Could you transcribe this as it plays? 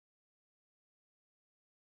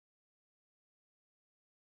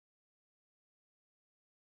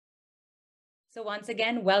So once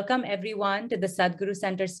again, welcome everyone to the Sadhguru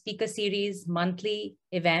Center Speaker Series monthly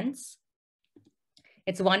events.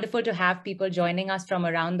 It's wonderful to have people joining us from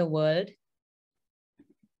around the world.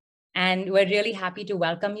 And we're really happy to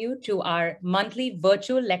welcome you to our monthly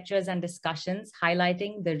virtual lectures and discussions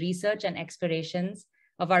highlighting the research and explorations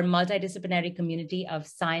of our multidisciplinary community of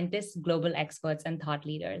scientists, global experts, and thought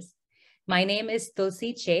leaders. My name is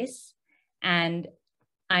Tulsi Chase, and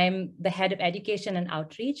I'm the head of education and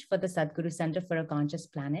outreach for the Sadhguru Center for a Conscious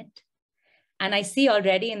Planet. And I see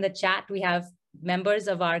already in the chat, we have members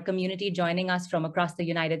of our community joining us from across the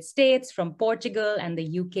United States, from Portugal and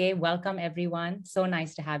the UK. Welcome everyone. So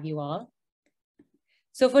nice to have you all.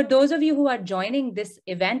 So for those of you who are joining this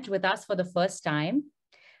event with us for the first time,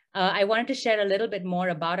 I wanted to share a little bit more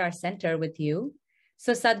about our center with you.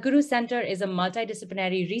 So Sadhguru Center is a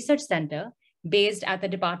multidisciplinary research center based at the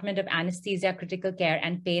Department of Anesthesia, Critical Care,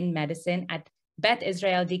 and Pain Medicine at Beth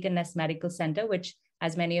Israel Deaconess Medical Center, which,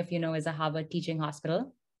 as many of you know, is a Harvard teaching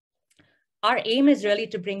hospital. Our aim is really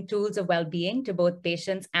to bring tools of well-being to both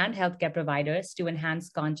patients and healthcare providers to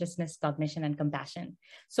enhance consciousness, cognition, and compassion.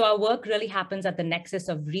 So our work really happens at the nexus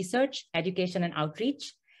of research, education, and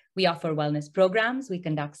outreach. We offer wellness programs, we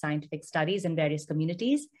conduct scientific studies in various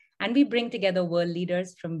communities, and we bring together world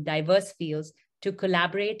leaders from diverse fields to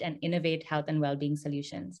collaborate and innovate health and well-being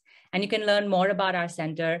solutions. And you can learn more about our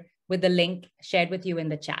center with the link shared with you in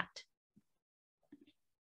the chat.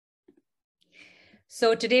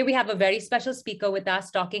 So today we have a very special speaker with us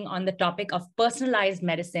talking on the topic of personalized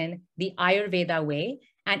medicine, the Ayurveda Way.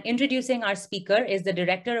 And introducing our speaker is the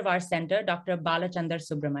director of our center, Dr. Balachandar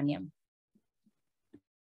Subramaniam.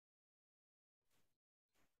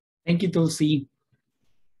 Thank you, Tulsi.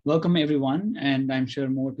 Welcome, everyone, and I'm sure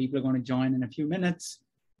more people are going to join in a few minutes.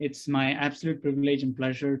 It's my absolute privilege and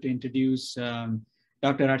pleasure to introduce Dr.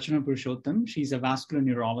 Archana Purushotham. She's a vascular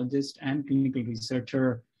neurologist and clinical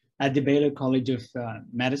researcher at the Baylor College of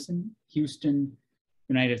Medicine, Houston,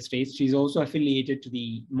 United States. She's also affiliated to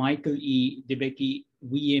the Michael E. DeBakey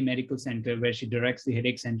VA Medical Center, where she directs the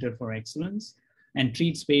Headache Center for Excellence and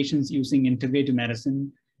treats patients using integrative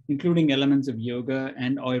medicine, including elements of yoga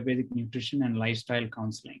and Ayurvedic nutrition and lifestyle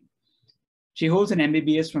counseling. She holds an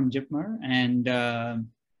MBBS from JIPMER, and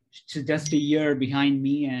she's just a year behind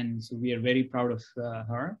me, and so we are very proud of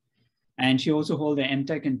her. And she also holds an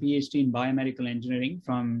MTech and PhD in biomedical engineering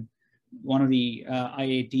from one of the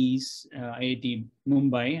IITs, IIT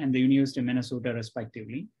Mumbai and the University of Minnesota,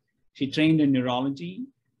 respectively. She trained in neurology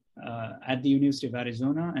at the University of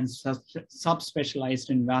Arizona and subspecialized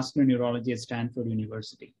in vascular neurology at Stanford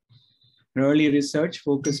University. Her early research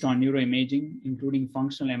focused on neuroimaging, including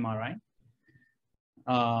functional MRI.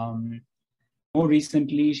 More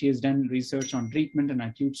recently, she has done research on treatment and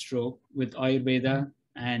acute stroke with Ayurveda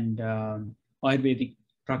and Ayurvedic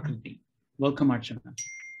Prakriti. Welcome, Archana.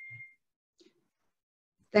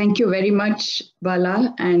 Thank you very much,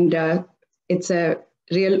 Bala. And it's a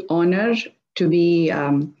real honor to be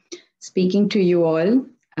speaking to you all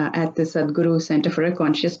at the Sadhguru Center for a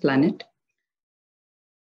Conscious Planet.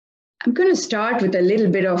 I'm going to start with a little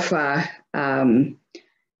bit of a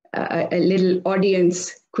little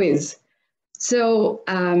audience quiz. So,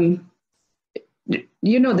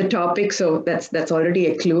 you know the topic, so that's already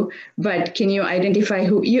a clue. But can you identify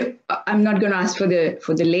who you? I'm not going to ask for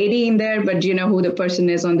the lady in there, but do you know who the person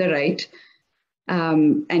is on the right?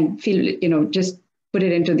 And feel just put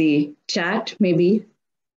it into the chat, maybe.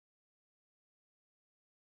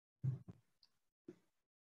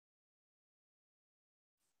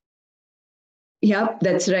 Yep,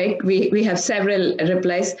 that's right. We have several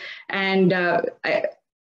replies, and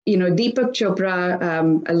Deepak Chopra.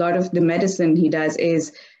 A lot of the medicine he does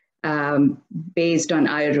is based on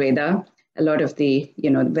Ayurveda. A lot of the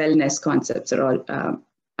wellness concepts are all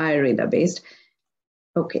Ayurveda based.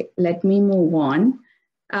 Okay, let me move on.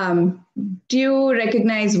 Do you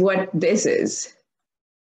recognize what this is?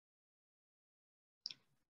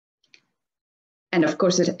 And of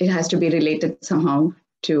course, it has to be related somehow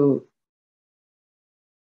to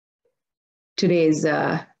today's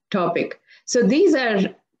topic. So these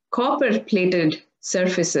are copper-plated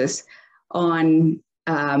surfaces on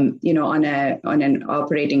an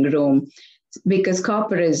operating room, because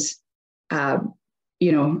copper is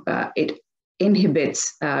it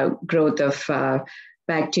inhibits growth of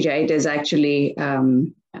bacteria. It is actually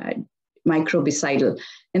microbicidal,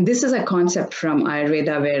 and this is a concept from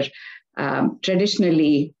Ayurveda where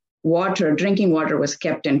traditionally drinking water was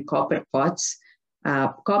kept in copper pots.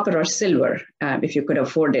 Copper or silver, if you could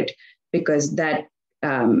afford it, because that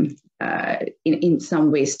in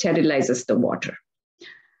some way sterilizes the water.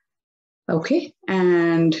 Okay,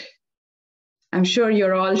 and I'm sure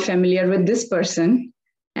you're all familiar with this person,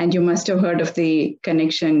 and you must have heard of the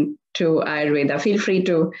connection to Ayurveda. Feel free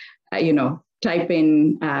to, type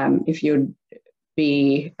in if you'd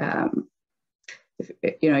be,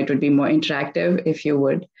 it would be more interactive if you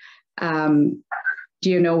would. Do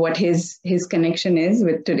you know what his connection is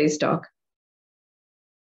with today's talk?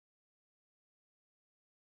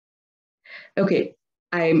 Okay,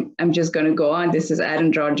 I'm just going to go on. This is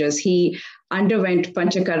Aaron Rodgers. He underwent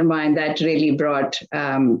Panchakarma, and that really brought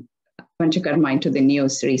Panchakarma into the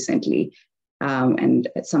news recently, and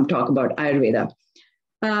some talk about Ayurveda.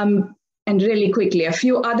 And really quickly, a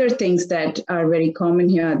few other things that are very common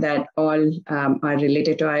here that all are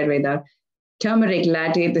related to Ayurveda. Turmeric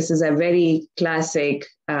latte, this is a very classic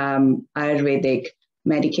Ayurvedic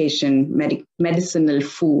medicinal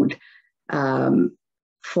food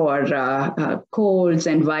for colds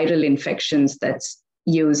and viral infections that's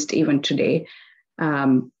used even today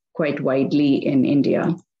quite widely in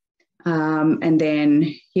India. And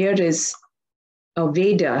then here is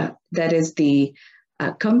Ayurveda, that is the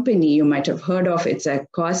company you might have heard of. It's a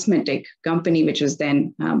cosmetic company which was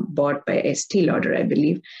then bought by Estee Lauder, I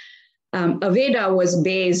believe. Ayurveda was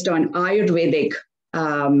based on Ayurvedic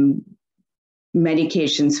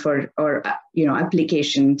medications or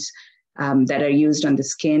applications that are used on the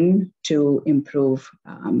skin to improve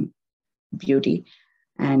beauty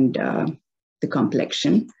and the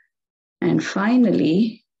complexion. And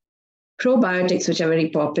finally, probiotics, which are very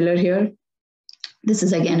popular here. This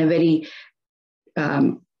is again a very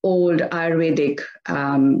old Ayurvedic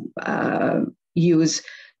use.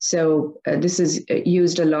 So this is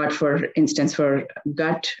used a lot, for instance, for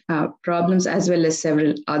gut problems as well as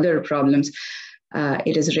several other problems.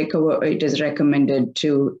 It is recommended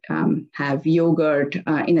to have yogurt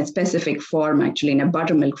in a specific form, actually in a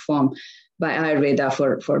buttermilk form, by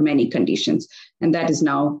Ayurveda for many conditions. And that is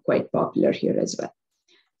now quite popular here as well.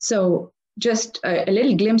 So just a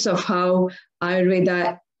little glimpse of how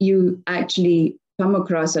Ayurveda, you actually come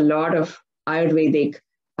across a lot of Ayurvedic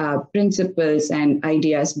principles and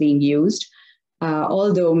ideas being used,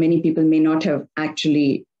 although many people may not have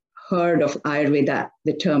actually heard of Ayurveda,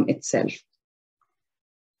 the term itself.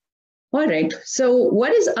 All right, so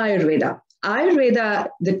what is Ayurveda? Ayurveda,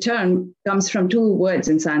 the term, comes from two words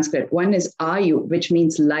in Sanskrit. One is Ayu, which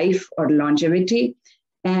means life or longevity,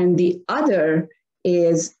 and the other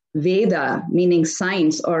is Veda, meaning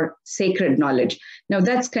science or sacred knowledge. Now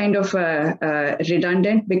that's kind of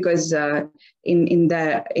redundant because in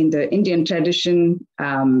the Indian tradition,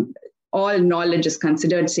 all knowledge is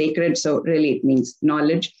considered sacred, so really it means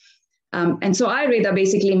knowledge. And so Ayurveda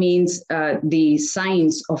basically means the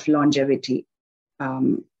science of longevity.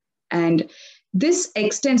 And this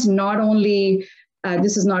extends not only,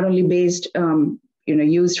 this is not only based,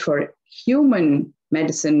 used for human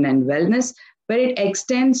medicine and wellness, but it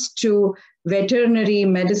extends to veterinary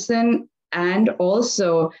medicine and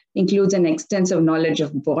also includes an extensive knowledge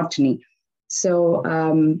of botany. So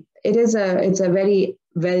it's a very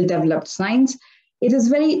well-developed science. It is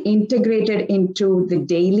very integrated into the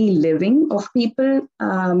daily living of people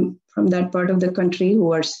from that part of the country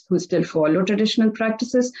who still follow traditional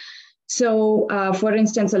practices. So, for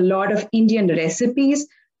instance, a lot of Indian recipes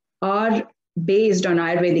are based on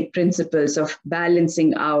Ayurvedic principles of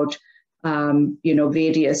balancing out,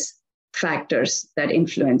 various factors that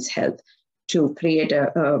influence health to create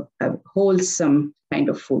a wholesome kind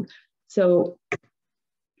of food. So,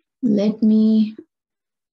 let me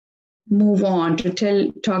move on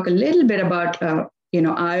to talk a little bit about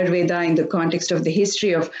Ayurveda in the context of the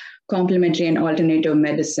history of complementary and alternative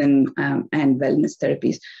medicine and wellness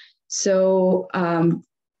therapies. So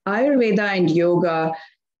Ayurveda and yoga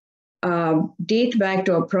date back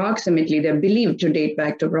to approximately, they're believed to date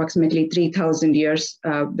back to approximately 3,000 years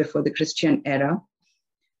before the Christian era.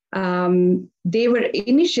 They were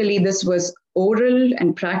initially, this was oral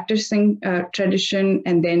and practicing tradition,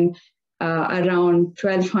 and then around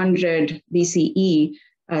 1200 BCE,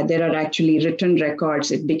 there are actually written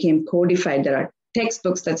records. It became codified. There are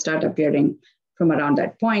textbooks that start appearing from around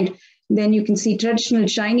that point. Then you can see traditional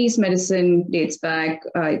Chinese medicine dates back,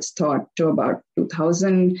 it's thought, to about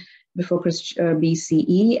 2000 before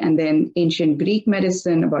BCE, and then ancient Greek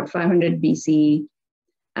medicine about 500 BCE,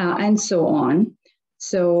 and so on.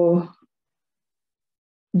 So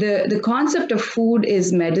the concept of food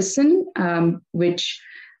is medicine, which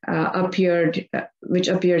appears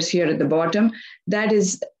here at the bottom, that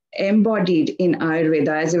is embodied in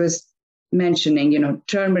Ayurveda, as I was mentioning,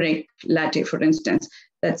 turmeric latte, for instance,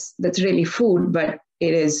 that's really food, but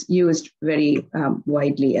it is used very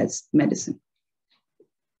widely as medicine.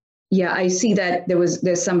 yeah, I see that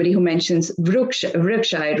there's somebody who mentions Vriksha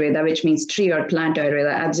Ayurveda, which means tree or plant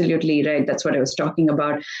Ayurveda. Absolutely right. That's what I was talking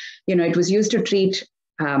about. It was used to treat,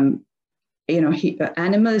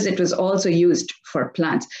 animals. It was also used for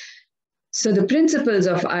plants. So the principles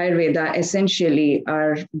of Ayurveda essentially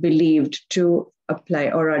are believed to apply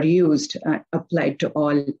or are used, applied to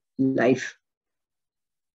all life.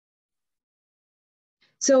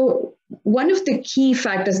 So one of the key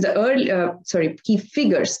factors, key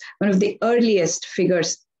figures, one of the earliest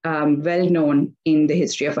figures well known in the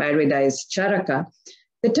history of Ayurveda is Charaka.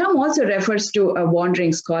 The term also refers to a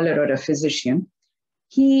wandering scholar or a physician.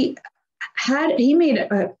 He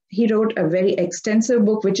wrote a very extensive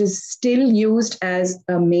book, which is still used as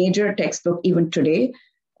a major textbook even today,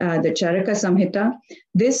 the Charaka Samhita.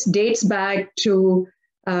 This dates back to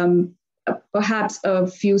perhaps a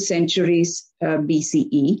few centuries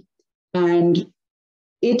BCE, and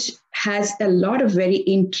it has a lot of very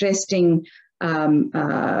interesting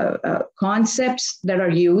concepts that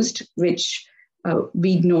are used, which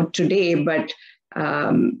we know today, but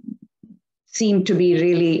seem to be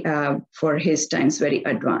really, for his times, very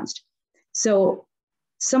advanced. So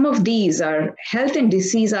some of these are: health and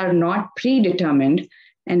disease are not predetermined,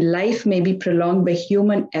 and life may be prolonged by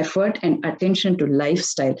human effort and attention to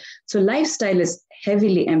lifestyle. So lifestyle is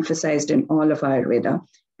heavily emphasized in all of Ayurveda,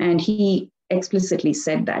 and he explicitly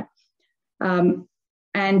said that.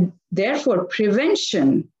 And therefore,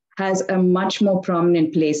 prevention has a much more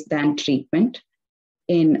prominent place than treatment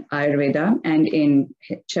in Ayurveda and in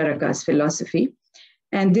Charaka's philosophy.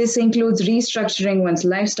 And this includes restructuring one's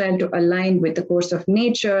lifestyle to align with the course of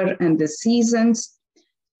nature and the seasons.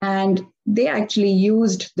 And they actually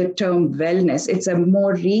used the term wellness. It's a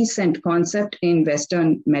more recent concept in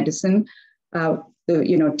Western medicine,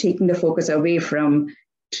 taking the focus away from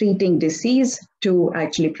treating disease to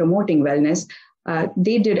actually promoting wellness.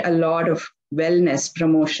 They did a lot of wellness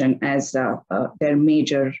promotion as their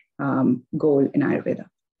major goal in Ayurveda.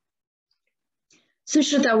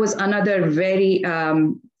 Sushruta was another very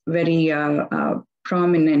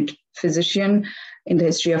prominent physician in the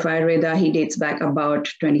history of Ayurveda. He dates back about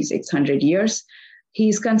 2,600 years.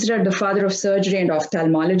 He's considered the father of surgery and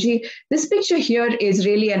ophthalmology. This picture here is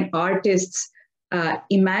really an artist's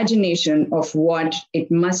imagination of what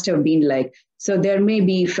it must have been like. So there may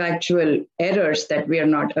be factual errors that we are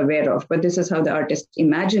not aware of, but this is how the artist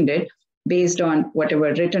imagined it based on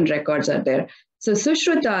whatever written records are there. So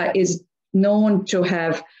Sushruta is known to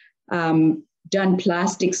have done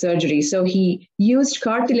plastic surgery. So he used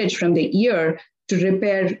cartilage from the ear to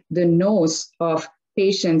repair the nose of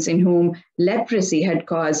patients in whom leprosy had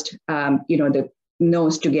caused, the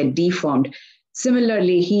nose to get deformed.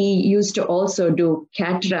 Similarly, he used to also do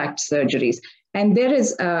cataract surgeries. And there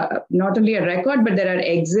is not only a record, but there are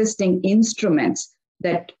existing instruments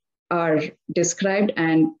that are described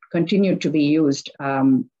and continue to be used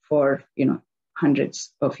for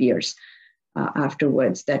hundreds of years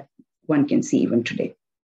afterwards that one can see even today.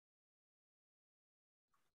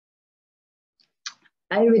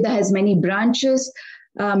 Ayurveda has many branches,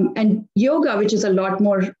 and yoga, which is a lot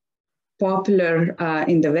more popular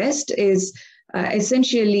in the West, is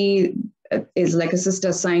essentially is like a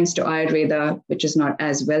sister science to Ayurveda, which is not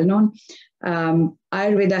as well known.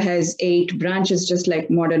 Ayurveda has 8 branches, just like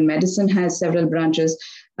modern medicine has several branches.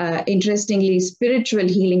 Interestingly, spiritual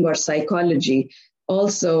healing or psychology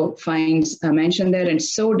also finds a mention there, and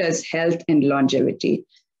so does health and longevity.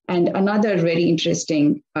 And another very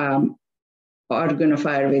interesting organ of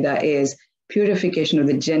Ayurveda is purification of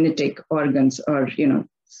the genetic organs, or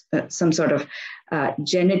some sort of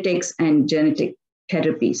genetics and genetic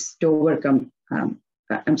therapies to overcome.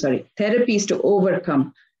 Therapies to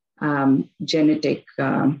overcome genetic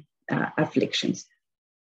afflictions.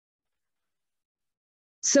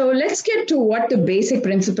 So let's get to what the basic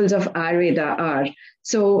principles of Ayurveda are.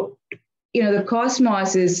 So, the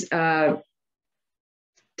cosmos is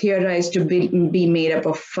theorized to be made up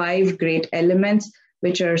of 5 great elements,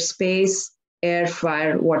 which are space, air,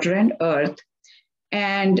 fire, water, and earth.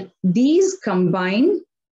 And these combine.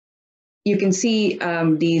 You can see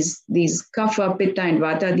these kapha, pitta, and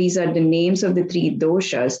vata. These are the names of the 3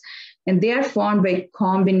 doshas. And they are formed by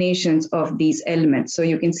combinations of these elements. So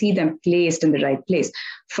you can see them placed in the right place.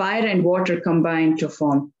 Fire and water combine to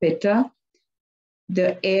form pitta.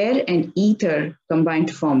 The air and ether combine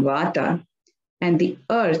to form vata. And the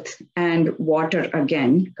earth and water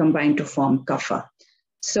again combine to form kapha.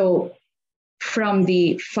 So from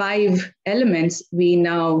the 5 elements, we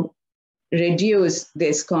now reduce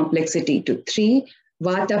this complexity to 3,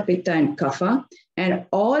 vata, pitta, and kapha. And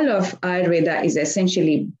all of Ayurveda is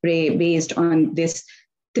essentially based on this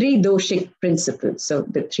three doshic principles, so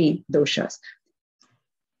the three doshas.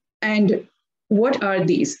 And what are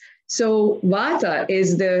these? So Vata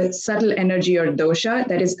is the subtle energy or dosha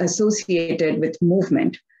that is associated with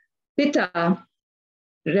movement. Pitta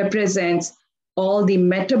represents all the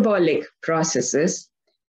metabolic processes.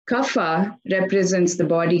 Kapha represents the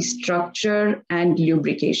body structure and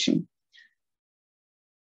lubrication.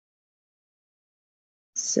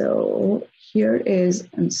 So here is,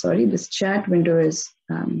 I'm sorry, this chat window is,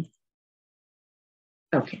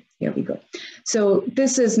 okay, here we go. So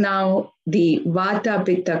this is now the Vata,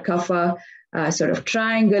 Pitta, Kapha sort of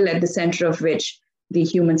triangle at the center of which the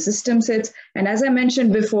human system sits. And as I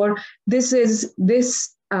mentioned before, Vata,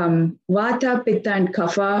 Pitta, and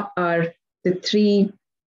Kapha are the three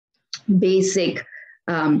basic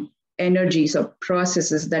energies or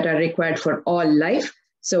processes that are required for all life.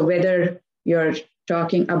 So whether you're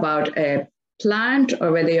talking about a plant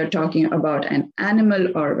or whether you're talking about an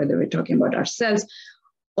animal or whether we're talking about ourselves,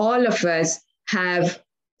 all of us have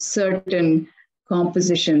certain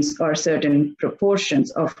compositions or certain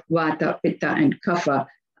proportions of Vata, Pitta, and Kapha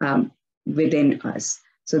within us.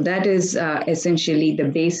 So that is essentially the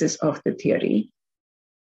basis of the theory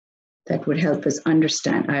that would help us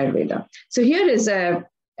understand Ayurveda. So here is a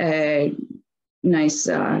nice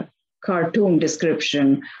cartoon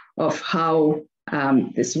description of how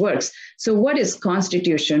this works. So what is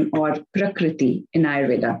constitution or prakriti in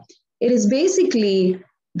Ayurveda? It is basically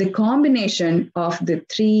the combination of the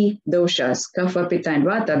three doshas, Kapha, Pitta, and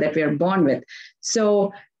Vata, that we are born with.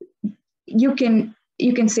 So you can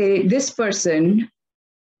say this person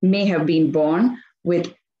may have been born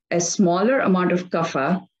with a smaller amount of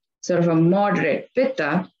Kapha, sort of a moderate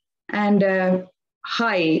Pitta, and a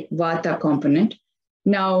high Vata component.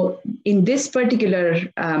 Now, in this particular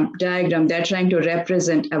diagram, they're trying to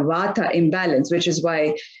represent a Vata imbalance, which is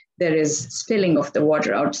why there is spilling of the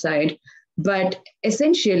water outside. But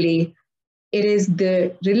essentially, it is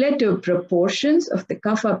the relative proportions of the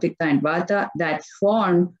Kapha, Pitta, and Vata that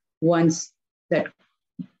form that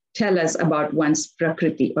tell us about one's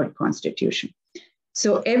prakriti or constitution.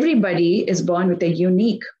 So everybody is born with a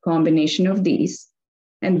unique combination of these,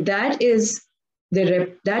 and that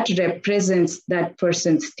represents that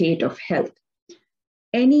person's state of health.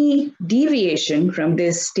 Any deviation from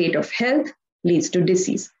this state of health leads to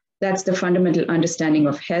disease. That's the fundamental understanding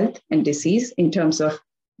of health and disease in terms of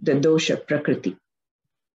the dosha prakriti.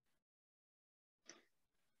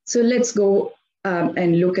 So let's go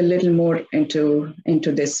and look a little more into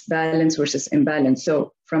this balance versus imbalance.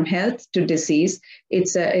 So from health to disease,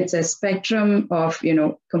 it's a spectrum of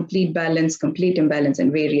complete balance, complete imbalance,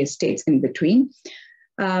 and various states in between.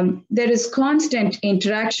 There is constant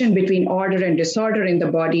interaction between order and disorder in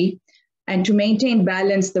the body. And to maintain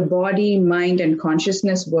balance, the body, mind, and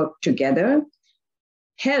consciousness work together.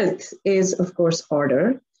 Health is, of course,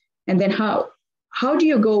 order. And then how do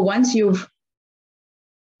you go once you've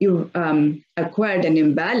acquired an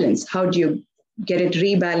imbalance? How do you get it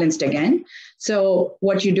rebalanced again? So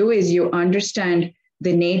what you do is you understand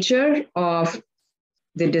the nature of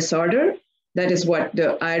the disorder. That is what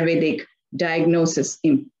the Ayurvedic diagnosis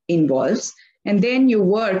involves. And then you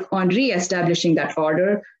work on reestablishing that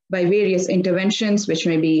order by various interventions, which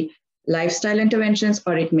may be lifestyle interventions,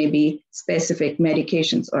 or it may be specific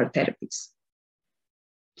medications or therapies.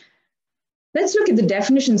 Let's look at the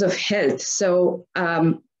definitions of health. So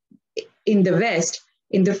in the West,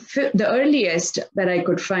 the earliest that I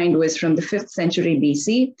could find was from the 5th century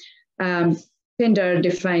BC. Pindar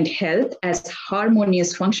defined health as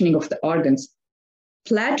harmonious functioning of the organs.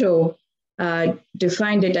 Plato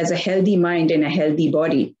defined it as a healthy mind and a healthy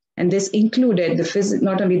body. And this included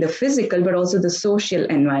not only the physical, but also the social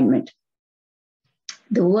environment.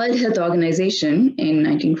 The World Health Organization in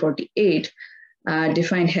 1948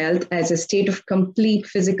 defined health as a state of complete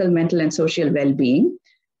physical, mental, and social well-being,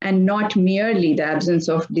 and not merely the absence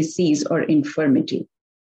of disease or infirmity.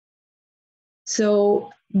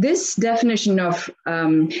 So this definition of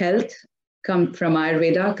health from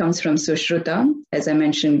Ayurveda comes from Sushruta. As I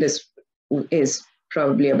mentioned, this is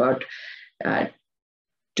probably about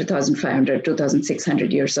 2,500,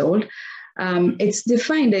 2,600 years old. It's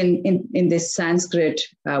defined in this Sanskrit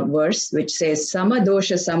verse, which says, Sama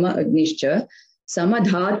dosha sama agnishcha, sama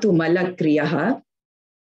dhatu mala kriyaha,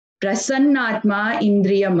 prasannatma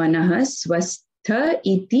indriya manaha swastha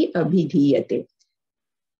iti abhidhiyate,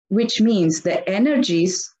 which means the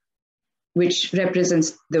energies, which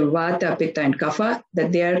represents the Vata, Pitta, and Kapha,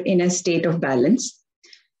 that they are in a state of balance.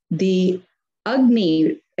 The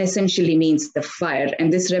Agni essentially means the fire,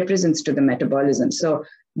 and this represents to the metabolism. So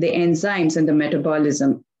the enzymes and the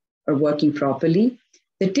metabolism are working properly.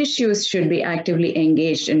 The tissues should be actively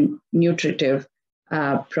engaged in nutritive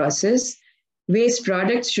process. Waste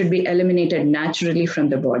products should be eliminated naturally from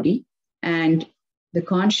the body, and the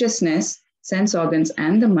consciousness, sense organs,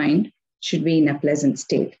 and the mind should be in a pleasant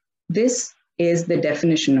state. This is the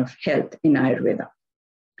definition of health in Ayurveda.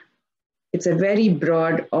 It's a very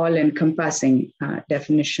broad, all-encompassing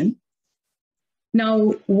definition.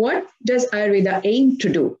 Now, what does Ayurveda aim to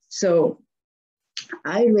do? So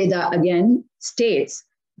Ayurveda again states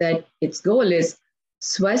that its goal is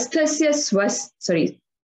swasthasya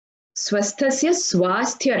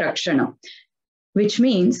swasthya rakshana, which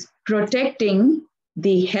means protecting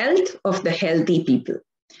the health of the healthy people,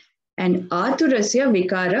 and aturasya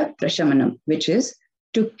vikara prashamanam, which is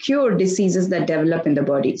to cure diseases that develop in the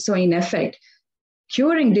body. So in effect,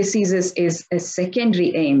 curing diseases is a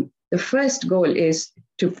secondary aim. The first goal is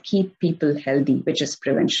to keep people healthy, which is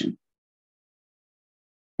prevention.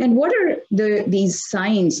 And what are these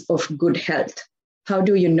signs of good health? How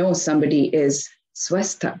do you know somebody is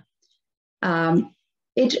swastha?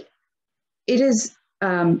 It is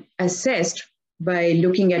assessed by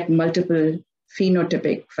looking at multiple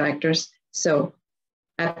phenotypic factors. So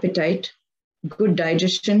appetite, good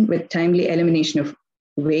digestion with timely elimination of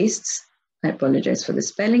wastes. I apologize for the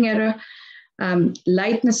spelling error.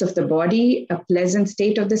 Lightness of the body, a pleasant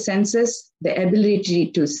state of the senses, the ability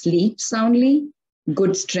to sleep soundly,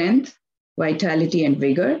 good strength, vitality and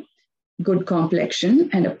vigor, good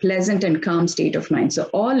complexion, and a pleasant and calm state of mind. So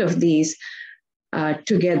all of these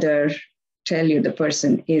together tell you the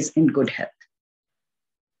person is in good health.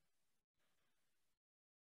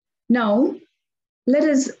 Now, let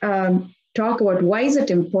us talk about why is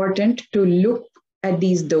it important to look at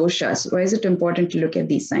these doshas? Why is it important to look at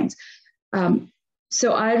these signs?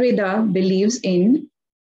 So Ayurveda believes in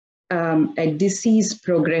a disease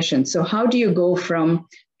progression. So how do you go from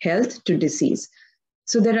health to disease?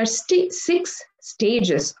 So there are 6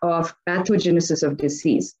 stages of pathogenesis of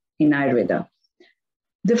disease in Ayurveda.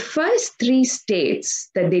 The first 3 states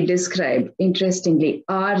that they describe, interestingly,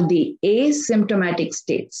 are the asymptomatic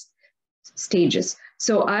stages.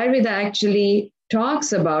 So Ayurveda actually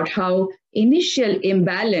talks about how initial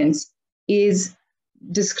imbalance is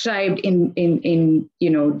described in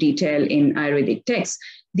detail in Ayurvedic texts.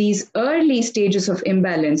 These early stages of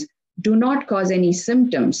imbalance do not cause any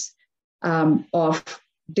symptoms of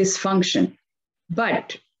dysfunction.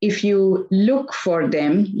 But if you look for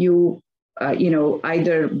them,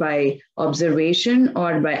 either by observation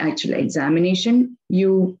or by actual examination,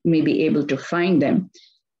 you may be able to find them.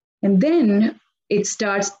 And then it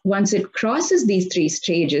starts, once it crosses these 3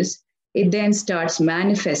 stages, it then starts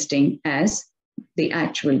manifesting as the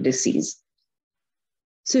actual disease.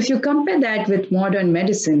 So if you compare that with modern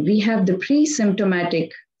medicine, we have the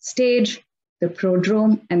pre-symptomatic stage, the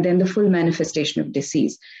prodrome, and then the full manifestation of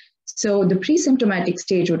disease. So the pre-symptomatic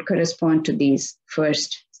stage would correspond to these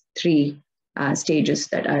first 3 stages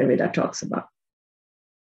that Ayurveda talks about.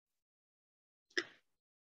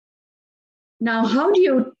 Now, how do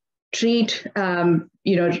you treat,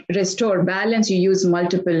 restore balance? You use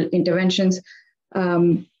multiple interventions.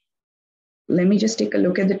 Let me just take a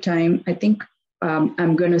look at the time. I think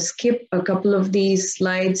I'm going to skip a couple of these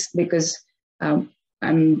slides because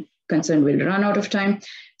I'm concerned we'll run out of time.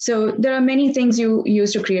 So there are many things you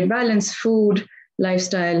use to create balance: food,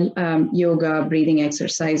 lifestyle, yoga, breathing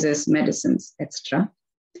exercises, medicines, etc.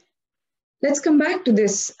 Let's come back to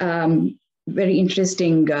this very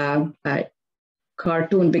interesting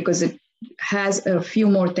cartoon because it has a few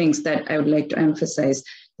more things that I would like to emphasize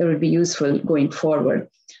that would be useful going forward.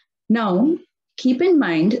 Now, keep in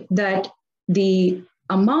mind that the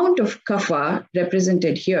amount of kapha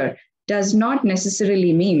represented here does not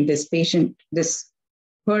necessarily mean this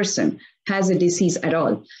person has a disease at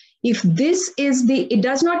all. If this is it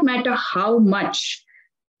does not matter how much,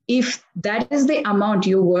 if that is the amount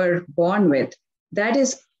you were born with, that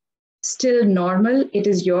is still normal. It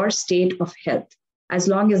is your state of health, as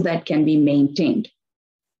long as that can be maintained.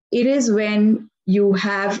 It is when you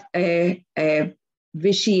have a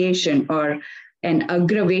vitiation or an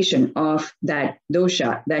aggravation of that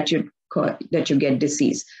dosha that you get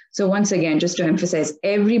disease. So once again, just to emphasize,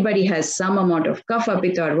 everybody has some amount of kapha,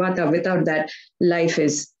 pitta, or vata. Without that, life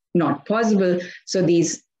is not possible. So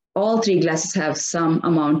all 3 glasses have some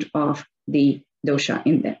amount of the dosha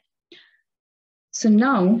in them. So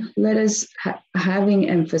now let us, having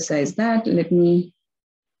emphasized that, let me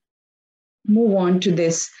move on to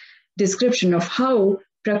this description of how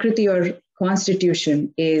Prakriti or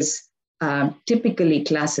constitution is typically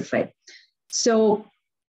classified. So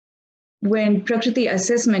when Prakriti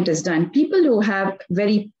assessment is done, people who have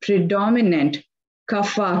very predominant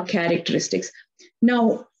kapha characteristics,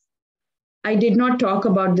 Now, I did not talk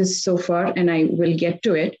about this so far, and I will get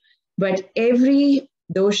to it, but every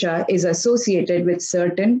dosha is associated with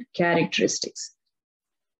certain characteristics.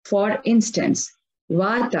 For instance,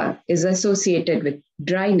 vata is associated with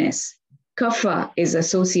dryness, kapha is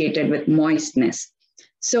associated with moistness.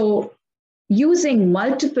 So using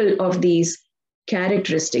multiple of these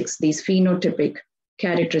characteristics, these phenotypic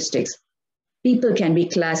characteristics, people can be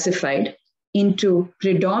classified into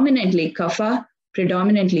predominantly kapha,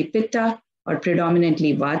 predominantly pitta, or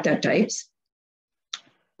predominantly vata types,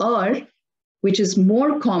 or, which is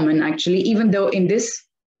more common actually, even though in this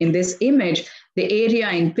image, the area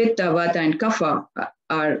in pitta, vata, and kapha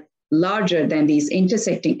are larger than these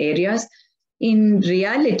intersecting areas. In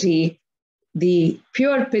reality, the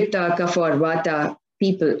pure pitta, kapha, or vata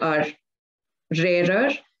people are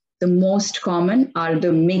rarer. The most common are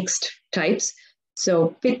the mixed types.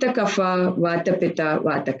 So pitta, kapha, vata, pitta,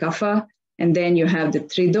 vata, kapha. And then you have the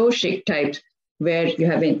tridoshic type, where you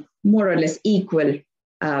have in more or less equal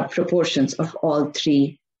proportions of all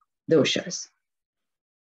three doshas.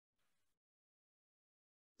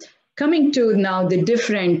 Coming to now the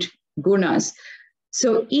different gunas.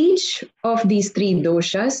 So each of these three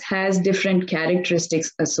doshas has different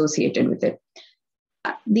characteristics associated with it.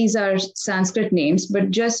 These are Sanskrit names, but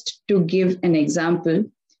just to give an example.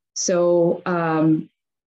 So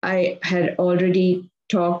I had already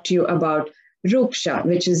talked to you about ruksha,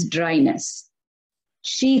 which is dryness.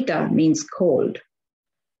 Shita means cold.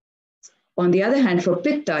 On the other hand, for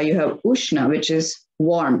pitta, you have ushna, which is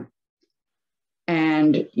warm.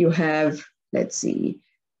 And you have, let's see,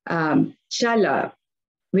 chala,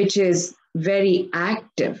 which is very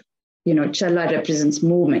active. You know, chala represents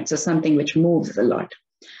movement, so something which moves a lot.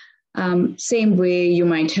 Same way you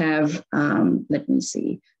might have, let me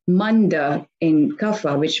see, manda in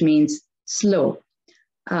kapha, which means slow,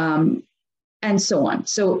 and so on.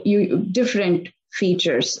 So you different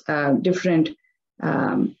features, different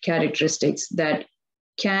characteristics that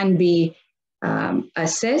can be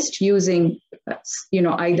assessed using,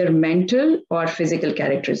 either mental or physical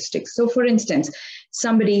characteristics. So, for instance,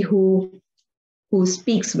 somebody who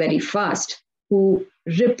speaks very fast, who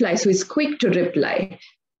replies, who is quick to reply,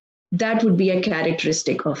 that would be a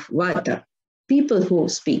characteristic of vata. People who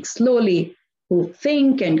speak slowly, who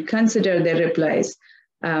think and consider their replies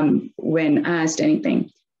when asked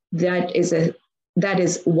anything, that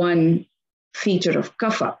is one feature of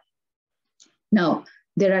kapha. Now,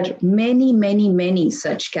 there are many, many, many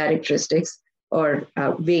such characteristics or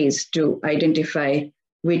ways to identify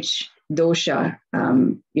which dosha,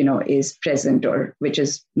 is present or which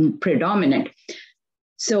is predominant.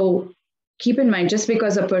 So keep in mind, just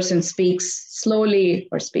because a person speaks slowly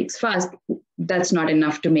or speaks fast, that's not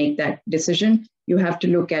enough to make that decision. You have to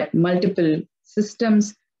look at multiple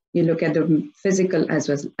systems. You look at the physical as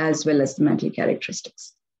well as the mental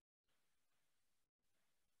characteristics.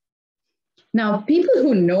 Now, people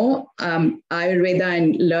who know Ayurveda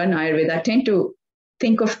and learn Ayurveda tend to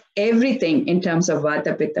think of everything in terms of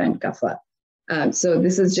vata, pitta, and kapha. So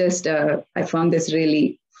this is just, I found this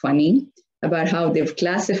really funny about how they've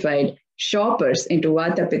classified shoppers into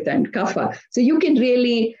vata, pitta, and kapha. So you can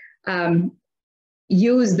really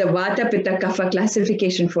use the vata, pitta, kapha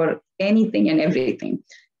classification for anything and everything.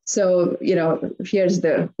 So, here's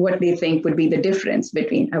what they think would be the difference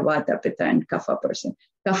between a vata, pitta, and kapha person.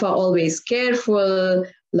 Kapha always careful,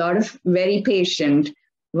 very patient.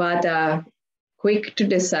 Vata, quick to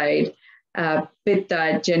decide.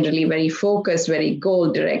 Pitta, generally very focused, very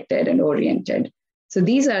goal-directed and oriented. So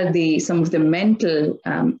these are some of the mental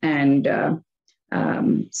and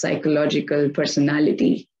psychological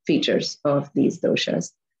personality features of these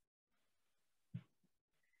doshas.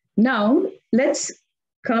 Now, let's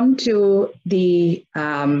come to the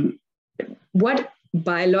what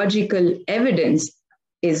biological evidence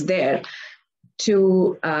is there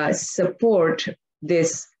to support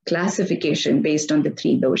this classification based on the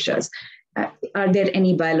three doshas. Are there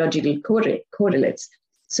any biological correlates?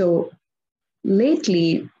 So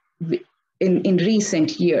lately, in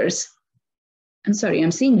recent years, I'm sorry,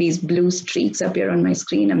 I'm seeing these blue streaks up here on my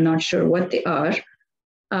screen. I'm not sure what they are.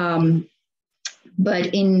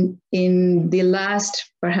 But in the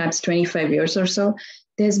last perhaps 25 years or so,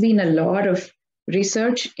 there's been a lot of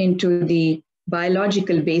research into the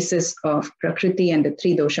biological basis of Prakriti and the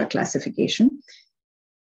three dosha classification.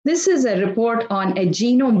 This is a report on a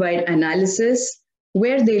genome-wide analysis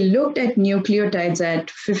where they looked at nucleotides at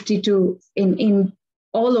 52 in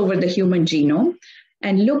all over the human genome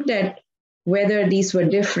and looked at whether these were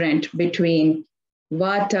different between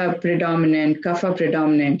vata predominant, kapha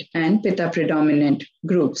predominant, and pitta predominant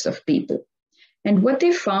groups of people. And what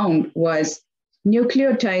they found was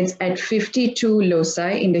nucleotides at 52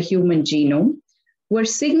 loci in the human genome were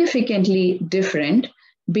significantly different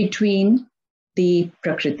between the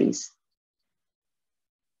Prakritis.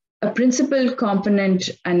 A principal component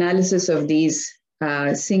analysis of these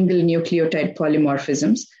single nucleotide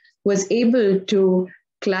polymorphisms was able to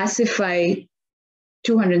classify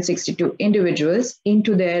 262 individuals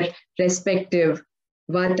into their respective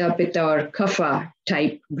Vata, Pitta, or Kapha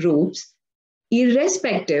type groups,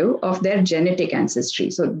 irrespective of their genetic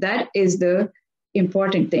ancestry. So that is the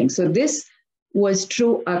important thing. So this was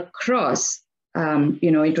true across,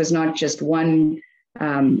 it was not just one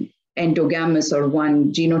endogamous or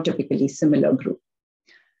one genotypically similar group.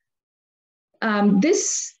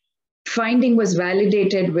 This finding was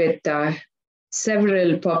validated with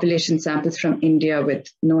several population samples from India with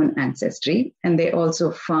known ancestry, and they also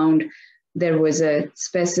found there was a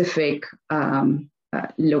specific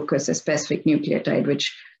locus, a specific nucleotide,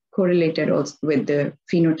 which correlated also with the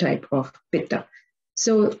phenotype of Pitta.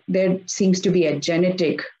 So there seems to be a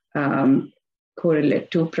genetic correlate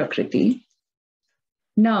to Prakriti.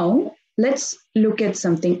 Now, let's look at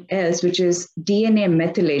something else, which is DNA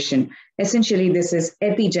methylation. Essentially, this is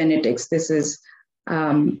epigenetics. This is,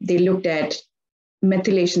 they looked at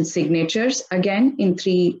methylation signatures, again, in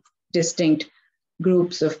 3 distinct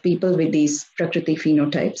groups of people with these Prakriti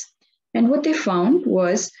phenotypes. And what they found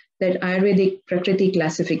was that Ayurvedic Prakriti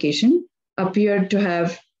classification appeared to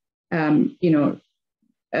have,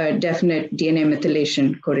 a definite DNA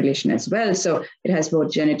methylation correlation as well. So it has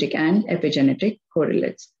both genetic and epigenetic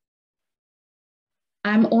correlates.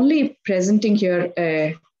 I'm only presenting here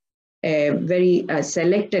a very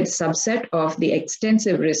selected subset of the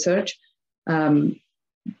extensive research documenting,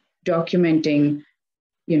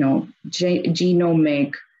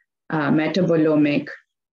 genomic, metabolomic,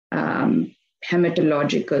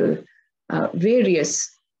 hematological, various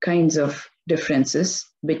kinds of differences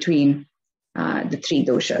between the 3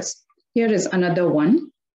 doshas. Here is another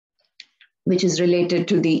one, which is related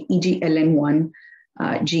to the EGLN1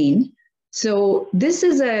 gene. So this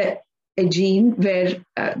is a gene where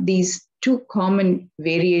these 2 common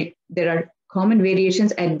there are common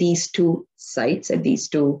variations at these 2 sites, at these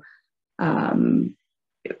 2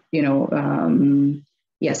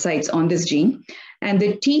 sites on this gene. And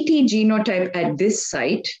the TT genotype at this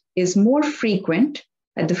site is more frequent,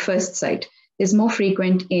 at the first site, is more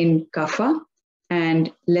frequent in Kapha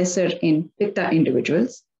and lesser in Pitta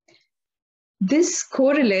individuals. This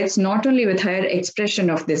correlates not only with higher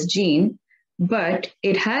expression of this gene, but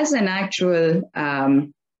it has an actual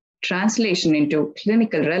translation into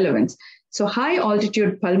clinical relevance. So high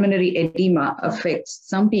altitude pulmonary edema affects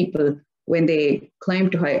some people when they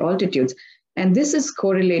climb to high altitudes. And this is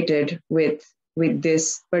correlated with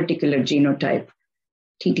this particular genotype,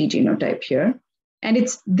 TT genotype here. And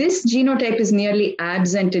this genotype is nearly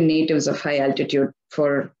absent in natives of high altitude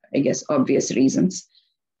for, I guess, obvious reasons,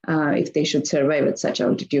 if they should survive at such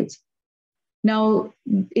altitudes. Now,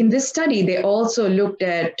 in this study, they also looked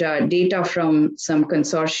at data from some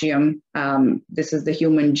consortium. This is the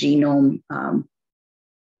Human Genome,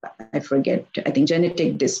 I think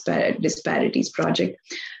Genetic Disparities Project.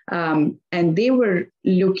 And they were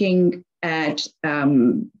looking at,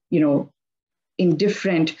 in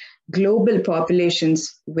different global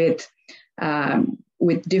populations with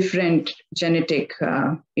different genetic,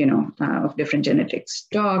 of different genetic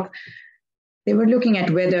stock. They were looking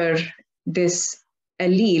at whether this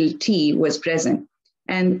allele T was present.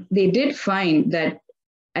 And they did find that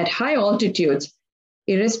at high altitudes,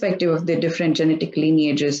 irrespective of the different genetic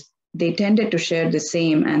lineages, they tended to share the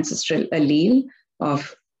same ancestral allele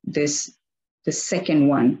of the second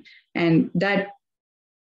one. And that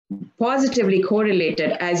positively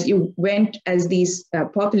correlated as these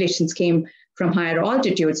populations came from higher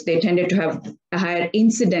altitudes, they tended to have a higher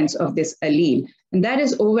incidence of this allele. And that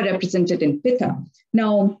is overrepresented in Pitta.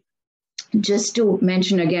 Now, just to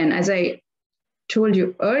mention again, as I told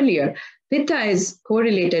you earlier, Pitta is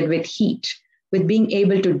correlated with heat, with being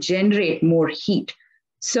able to generate more heat.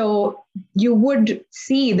 So you would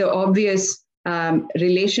see the obvious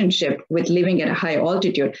relationship with living at a high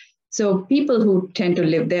altitude. So people who tend to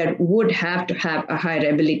live there would have to have a higher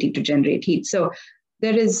ability to generate heat. So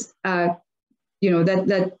there is, that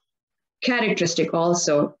characteristic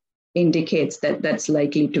also indicates that that's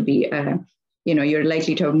likely to be, you're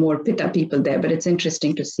likely to have more Pitta people there, but it's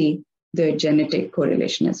interesting to see the genetic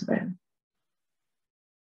correlation as well.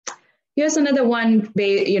 Here's another one,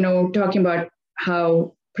 talking about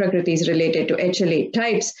how Prakriti is related to HLA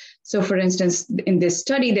types. So for instance, in this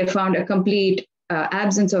study, they found a complete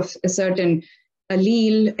absence of a certain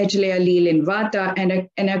allele, HLA allele in Vata,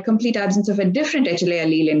 and a complete absence of a different HLA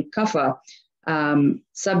allele in Kapha.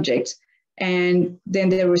 subjects. And then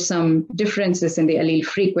there were some differences in the allele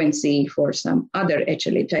frequency for some other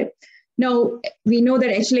HLA type. Now, we know that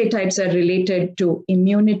HLA types are related to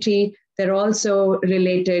immunity. They're also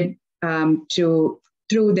related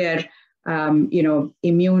through their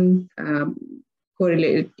immune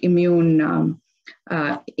correlated immune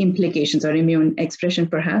implications or immune expression,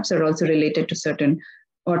 perhaps, are also related to certain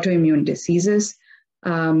autoimmune diseases.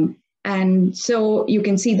 And so you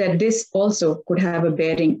can see that this also could have a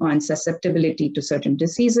bearing on susceptibility to certain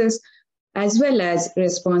diseases, as well as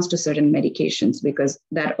response to certain medications, because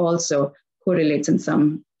that also correlates in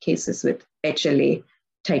some cases with HLA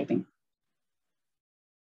typing.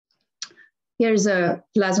 Here's a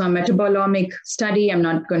plasma metabolomic study. I'm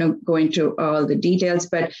not going to go into all the details,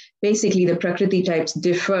 but basically the Prakriti types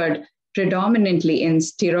differed predominantly in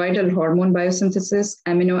steroidal hormone biosynthesis,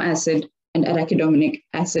 amino acid, and arachidonic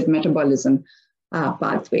acid metabolism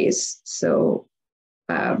pathways. So,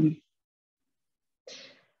 and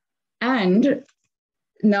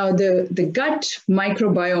now the gut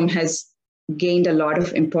microbiome has gained a lot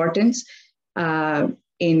of importance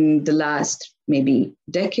in the last maybe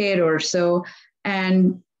decade or so.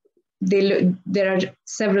 And there are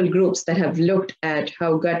several groups that have looked at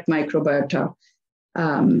how gut microbiota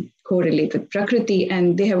correlate with Prakriti.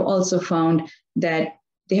 And they have also found that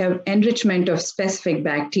they have enrichment of specific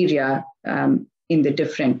bacteria in the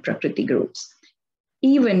different Prakriti groups.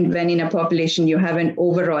 Even when in a population you have an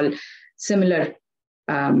overall similar,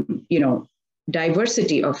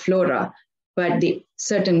 diversity of flora, but the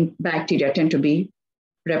certain bacteria tend to be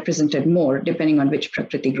represented more depending on which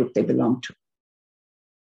Prakriti group they belong to.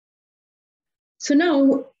 So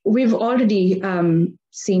now we've already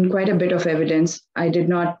seen quite a bit of evidence. I did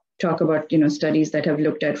not talk about studies that have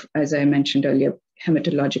looked at, as I mentioned earlier,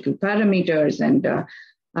 hematological parameters and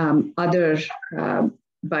other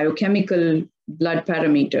biochemical blood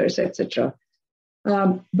parameters, etc.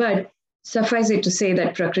 But suffice it to say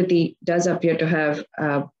that Prakriti does appear to have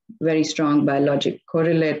a very strong biologic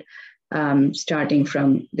correlate starting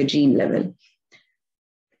from the gene level.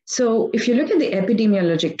 So if you look at the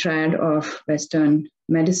epidemiologic triad of Western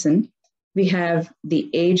medicine, we have the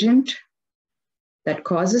agent that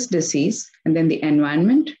causes disease, and then the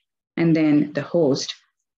environment, and then the host.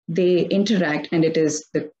 They interact, and it is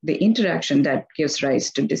the interaction that gives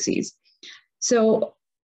rise to disease. So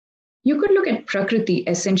you could look at Prakriti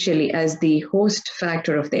essentially as the host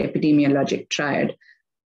factor of the epidemiologic triad.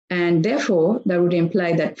 And therefore, that would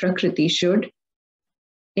imply that Prakriti should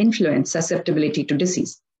influence susceptibility to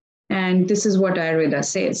disease. And this is what Ayurveda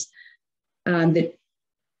says. The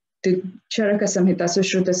Charaka Samhita,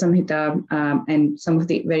 Sushruta Samhita, and some of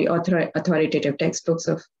the very authoritative textbooks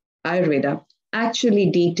of Ayurveda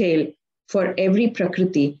actually detail for every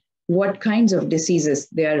Prakriti what kinds of diseases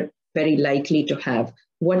they are very likely to have,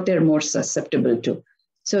 what they're more susceptible to.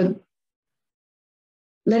 So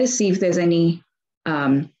let us see if there's any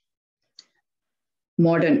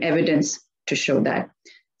modern evidence to show that.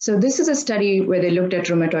 So this is a study where they looked at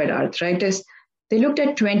rheumatoid arthritis. They looked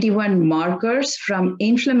at 21 markers from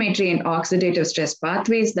inflammatory and oxidative stress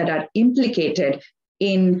pathways that are implicated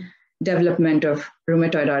in development of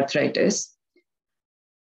rheumatoid arthritis.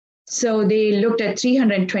 So they looked at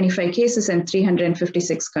 325 cases and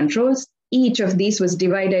 356 controls. Each of these was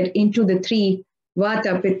divided into the 3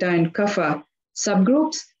 Vata, Pitta, and Kapha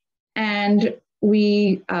subgroups. And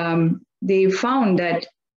they found that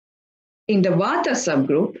in the Vata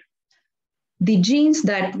subgroup, the genes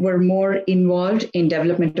that were more involved in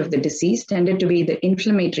development of the disease tended to be the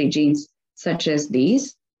inflammatory genes, such as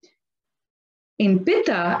these. In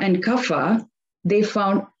Pitta and Kapha, they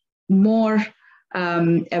found more,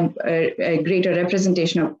 a greater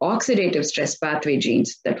representation of oxidative stress pathway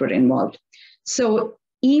genes that were involved. So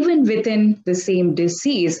even within the same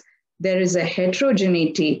disease, there is a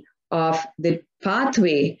heterogeneity of the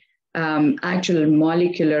pathway, actual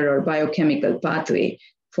molecular or biochemical pathway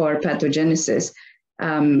for pathogenesis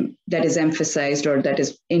that is emphasized or that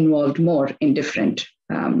is involved more in different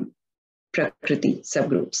Prakriti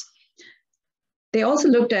subgroups. They also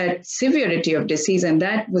looked at severity of disease, and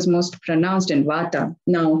that was most pronounced in Vata.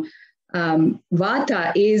 Now,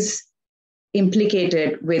 Vata is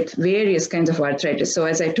implicated with various kinds of arthritis. So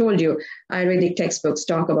as I told you, Ayurvedic textbooks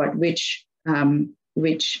talk about which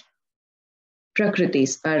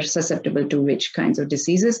Prakritis are susceptible to which kinds of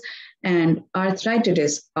diseases, and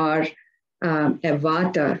arthritis are a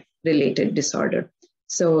Vata-related disorder.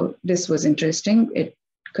 So this was interesting. It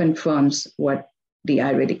confirms what the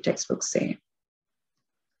Ayurvedic textbooks say.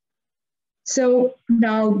 So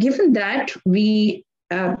now, given that, we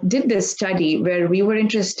did this study where we were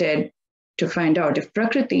interested to find out if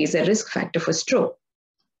Prakriti is a risk factor for stroke.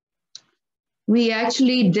 We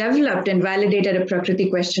actually developed and validated a Prakriti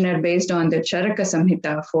questionnaire based on the Charaka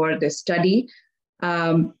Samhita for the study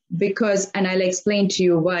because, and I'll explain to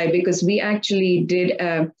you why, because we actually did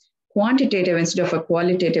a quantitative instead of a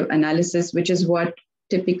qualitative analysis, which is what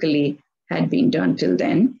typically had been done till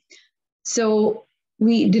then. So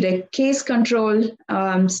we did a case control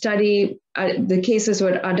study. The cases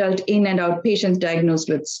were adult in and out patients diagnosed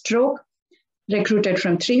with stroke, recruited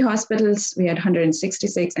from 3 hospitals. We had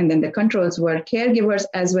 166, and then the controls were caregivers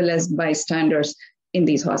as well as bystanders in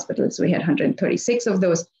these hospitals. We had 136 of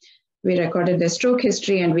those. We recorded their stroke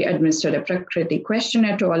history and we administered a Prakriti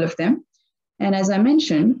questionnaire to all of them. And as I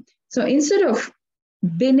mentioned, so instead of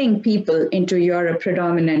binning people into you're a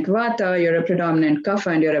predominant Vata, you're a predominant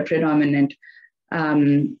Kapha, and you're a predominant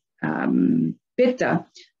Pitta,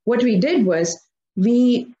 what we did was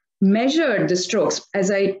we measured the strokes. As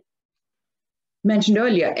I mentioned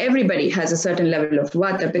earlier, everybody has a certain level of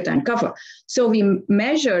Vata, Pitta, and Kapha. So we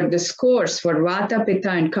measured the scores for Vata, Pitta,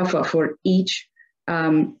 and Kapha for each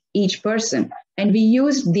person. And we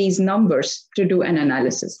used these numbers to do an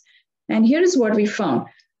analysis. And here is what we found.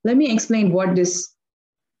 Let me explain what this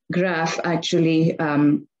graph actually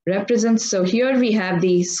represents. So here we have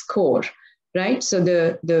the score, right? So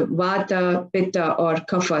the Vata, Pitta, or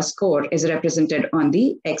Kapha score is represented on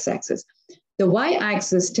the x-axis. The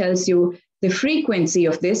y-axis tells you the frequency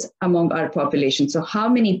of this among our population. So how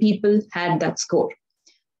many people had that score?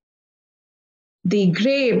 The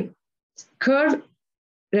gray curve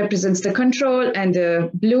represents the control and the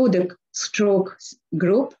blue, the stroke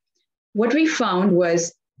group. What we found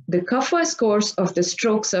was the Kapha scores of the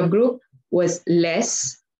stroke subgroup was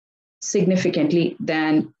less significantly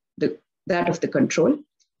than that of the control.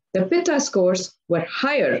 The Pitta scores were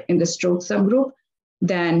higher in the stroke subgroup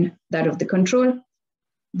than that of the control.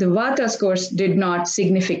 The Vata scores did not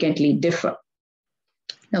significantly differ.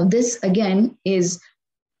 Now, this again is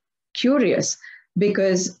curious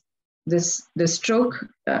because the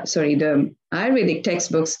Ayurvedic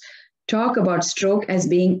textbooks talk about stroke as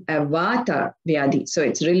being a Vata Vyadhi. So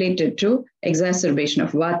it's related to exacerbation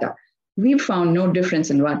of Vata. We found no difference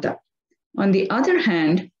in Vata. On the other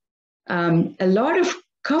hand, a lot of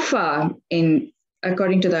Kapha,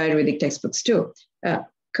 according to the Ayurvedic textbooks too, a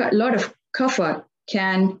lot of Kapha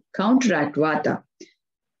can counteract Vata.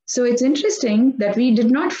 So it's interesting that we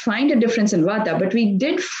did not find a difference in Vata, but we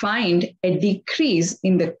did find a decrease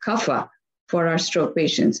in the Kapha for our stroke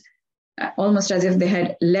patients, almost as if they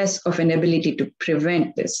had less of an ability to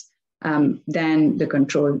prevent this than the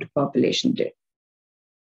controlled population did.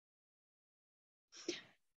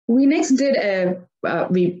 We next did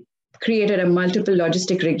we created a multiple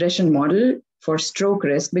logistic regression model for stroke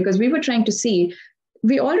risk because we were trying to see,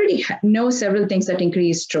 we already know several things that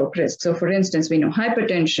increase stroke risk. So for instance, we know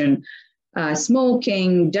hypertension,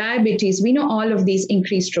 smoking, diabetes, we know all of these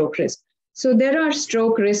increase stroke risk. So there are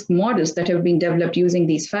stroke risk models that have been developed using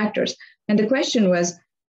these factors. And the question was,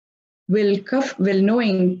 will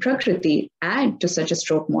knowing Prakriti add to such a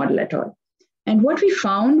stroke model at all? And what we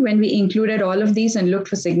found when we included all of these and looked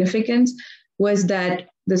for significance was that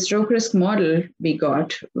the stroke risk model we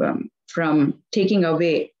got from taking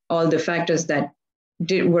away all the factors that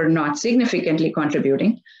were not significantly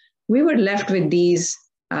contributing, we were left with these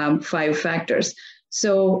 5 factors.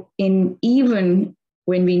 So even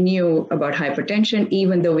when we knew about hypertension,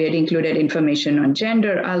 even though we had included information on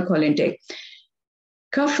gender, alcohol intake,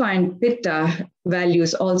 Kapha and Pitta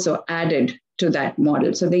values also added to that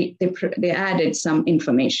model. So they added some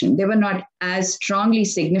information. They were not as strongly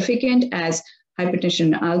significant as hypertension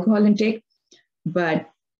and alcohol intake, but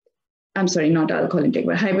I'm sorry, not alcohol intake,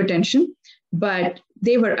 but hypertension, but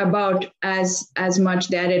they were about as much,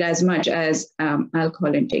 they added as much as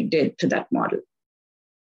alcohol intake did to that model.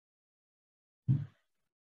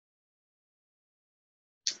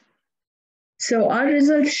 So our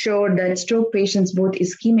results showed that stroke patients, both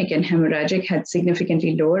ischemic and hemorrhagic, had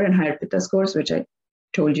significantly lower and higher Pitta scores, which I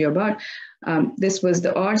told you about. This was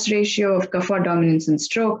the odds ratio of Kapha dominance in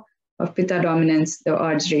stroke. Of Pitta dominance, the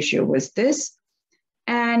odds ratio was this.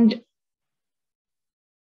 And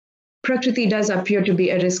Prakriti does appear to be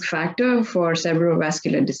a risk factor for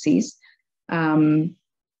cerebrovascular disease, as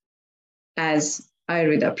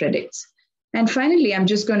Ayurveda predicts. And finally, I'm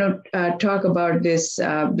just going to talk about this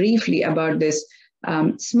briefly, about this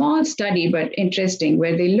small study, but interesting,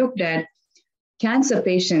 where they looked at cancer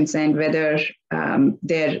patients and whether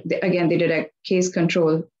they did a case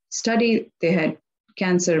control study. They had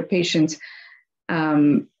cancer patients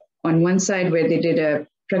on one side where they did a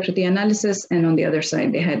Prakriti analysis, and on the other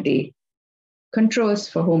side, they had the controls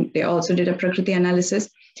for whom they also did a Prakriti analysis.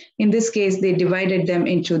 In this case, they divided them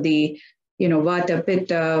into the, Vata,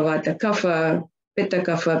 Pitta, Vata, Kapha, Pitta,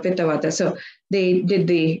 Kapha, Pitta, Vata. So they did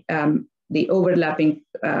the overlapping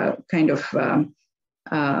kind of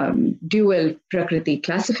dual Prakriti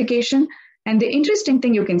classification. And the interesting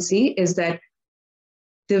thing you can see is that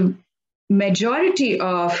the majority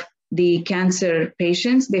of the cancer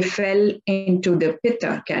patients, they fell into the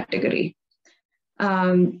Pitta category.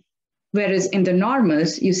 Whereas in the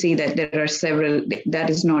normals, you see that there are several, that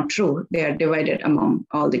is not true. They are divided among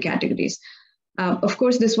all the categories. Of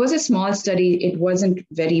course, this was a small study. It wasn't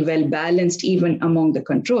very well balanced even among the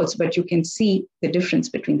controls, but you can see the difference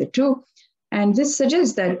between the two. And this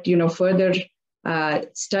suggests that, further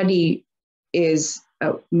study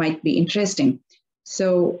might be interesting.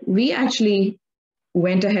 So we actually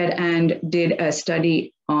went ahead and did a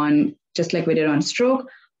study on, just like we did on stroke,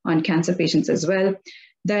 on cancer patients as well.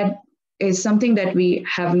 That is something that we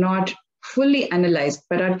have not fully analyzed,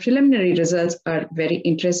 but our preliminary results are very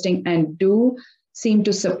interesting and do seem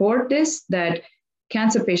to support this, that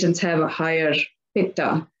cancer patients have a higher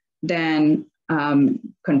Pitta than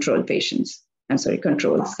control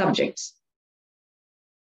subjects.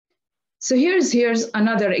 So here's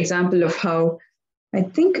another example of how I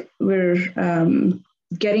think we're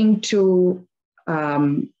getting to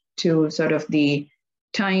sort of the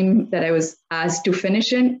time that I was asked to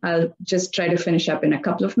finish in. I'll just try to finish up in a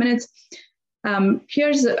couple of minutes.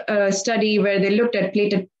 Here's a study where they looked at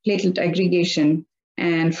platelet aggregation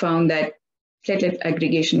and found that platelet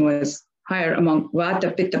aggregation was higher among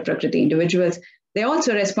Vata, Pitta, Prakriti individuals. They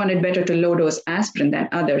also responded better to low-dose aspirin than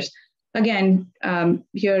others. Again,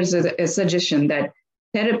 here's a suggestion that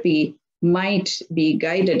therapy might be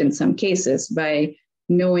guided in some cases by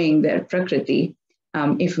knowing their Prakriti,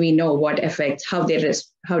 if we know what affects how different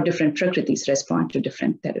Prakritis respond to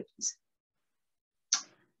different therapies.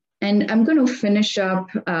 And I'm going to finish up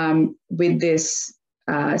with this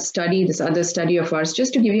study, this other study of ours,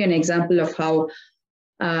 just to give you an example of how,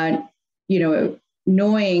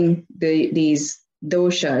 knowing these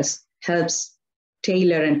doshas helps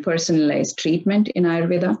tailor and personalize treatment in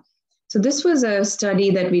Ayurveda. So this was a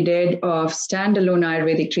study that we did of standalone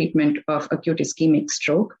Ayurvedic treatment of acute ischemic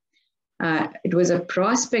stroke. It was a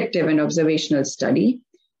prospective and observational study.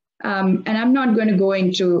 And I'm not going to go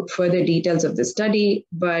into further details of the study,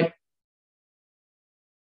 but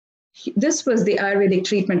this was the Ayurvedic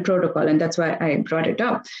treatment protocol, and that's why I brought it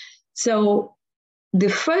up. So the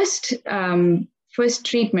first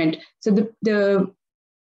treatment, so the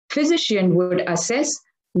physician would assess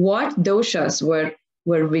what doshas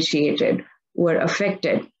were vitiated, were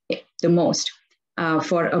affected the most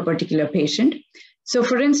for a particular patient. So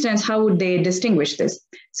for instance, how would they distinguish this?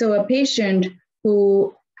 So a patient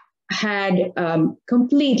who had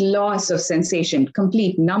complete loss of sensation,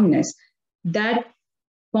 complete numbness, that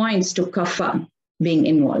points to kapha being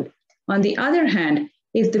involved. On the other hand,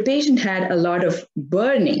 if the patient had a lot of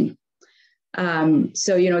burning,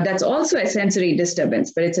 so that's also a sensory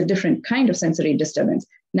disturbance, but it's a different kind of sensory disturbance.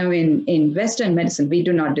 Now in Western medicine, we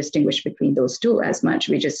do not distinguish between those two as much.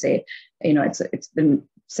 We just say, it's the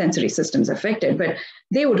sensory system's affected, but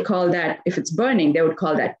they would call that, if it's burning, they would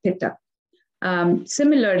call that pitta.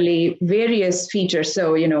 Similarly, various features.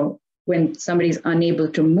 So, when somebody's unable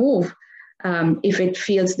to move, if it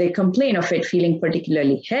feels, they complain of it feeling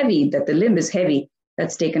particularly heavy, that the limb is heavy,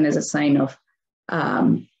 that's taken as a sign of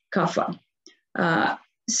kapha.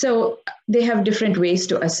 So they have different ways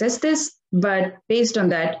to assess this, but based on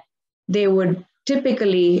that, they would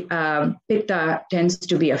typically, pitta tends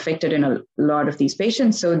to be affected in a lot of these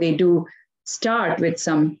patients. So they do start with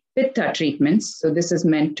some pitta treatments. So this is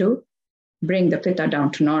meant to bring the pitta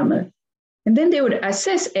down to normal. And then they would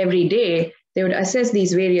assess every day, they would assess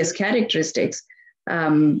these various characteristics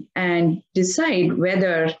and decide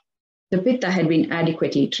whether the pitta had been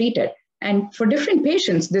adequately treated. And for different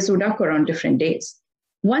patients, this would occur on different days.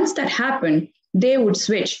 Once that happened, they would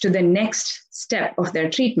switch to the next step of their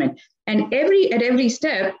treatment. And at every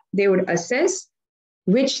step, they would assess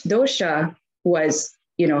which dosha was,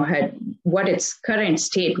 had what its current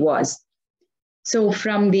state was. So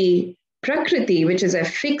from the Prakriti, which is a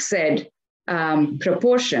fixed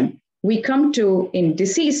proportion, we come to, in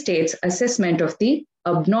disease states, assessment of the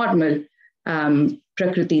abnormal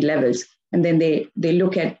Prakriti levels. And then they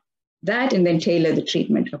look at that and then tailor the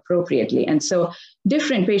treatment appropriately. And so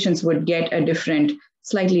different patients would get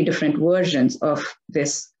slightly different versions of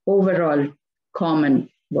this overall common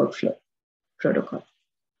workflow protocol.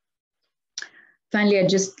 Finally, I'd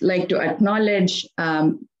just like to acknowledge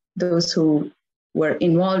those who were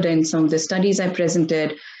involved in some of the studies I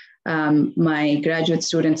presented, my graduate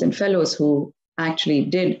students and fellows who actually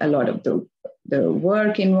did a lot of the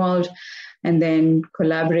work involved, and then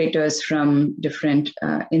collaborators from different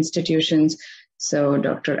institutions. So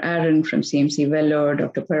Dr. Aaron from CMC Vellore,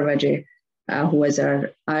 Dr. Parvaje, who was our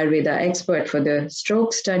Ayurveda expert for the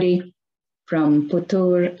stroke study from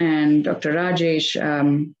Puttur, and Dr. Rajesh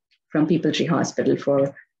from People Tree Hospital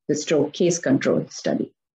for the stroke case control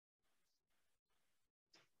study.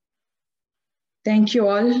 Thank you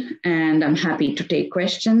all, and I'm happy to take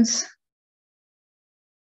questions.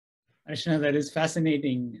 Archana, that is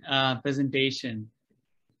fascinating presentation.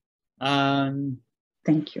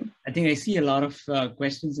 Thank you. I think I see a lot of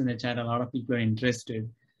questions in the chat. A lot of people are interested.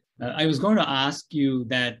 I was going to ask you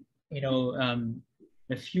that,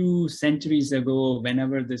 a few centuries ago,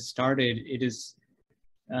 whenever this started, it is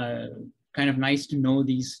kind of nice to know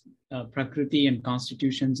these Prakriti and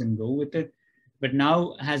constitutions and go with it. But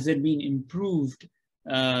now, has it been improved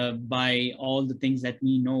by all the things that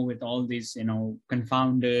we know with all these,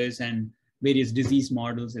 confounders and various disease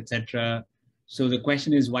models, etc.? So the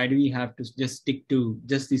question is, why do we have to just stick to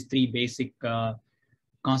just these three basic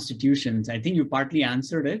constitutions? I think you partly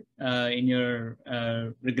answered it in your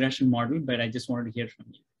regression model, but I just wanted to hear from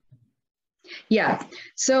you. Yeah.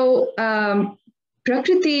 So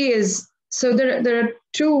Prakriti is, so there are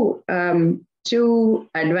two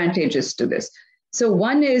advantages to this. So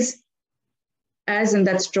one is, as in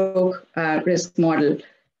that stroke risk model,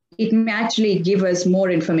 it may actually give us more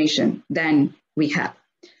information than we have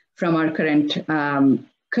from our current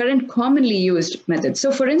commonly used methods.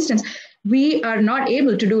 So for instance, we are not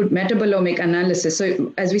able to do metabolomic analysis.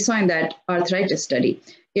 So as we saw in that arthritis study,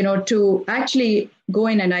 to actually go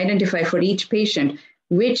in and identify for each patient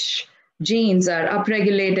which genes are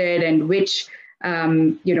upregulated and which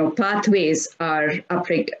pathways are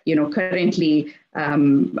currently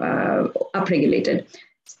upregulated,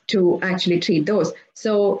 to actually treat those.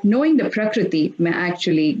 So knowing the Prakriti may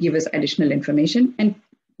actually give us additional information. And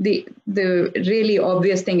the really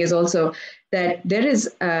obvious thing is also that there is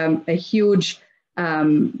a huge,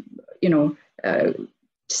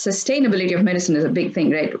 sustainability of medicine is a big thing,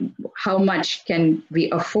 right? How much can we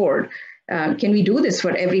afford? Can we do this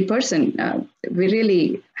for every person? We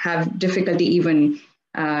really have difficulty even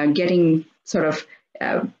getting sort of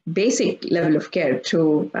basic level of care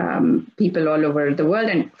to people all over the world,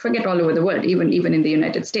 and forget all over the world, even in the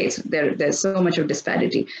United States, there's so much of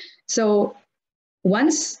disparity. So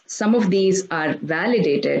once some of these are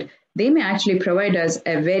validated, they may actually provide us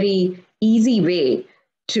a very easy way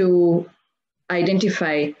to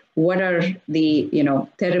identify what are the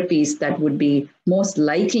therapies that would be most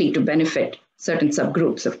likely to benefit certain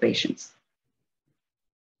subgroups of patients.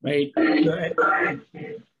 Right.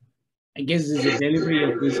 I guess the delivery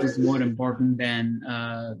of this is more important than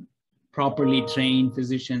properly trained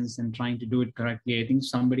physicians and trying to do it correctly. I think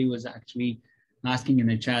somebody was actually asking in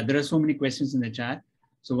the chat. There are so many questions in the chat.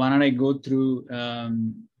 So why don't I go through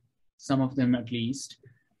some of them at least.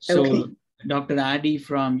 So okay. Dr. Addy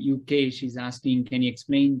from UK, she's asking, can you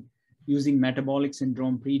explain using metabolic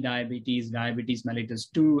syndrome, pre-diabetes, diabetes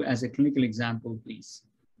mellitus 2 as a clinical example, please,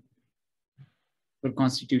 for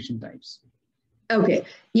constitution types? Okay,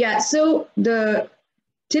 yeah, so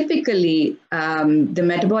typically the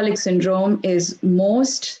metabolic syndrome is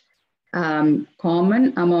most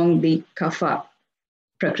common among the Kapha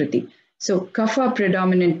Prakriti. So Kapha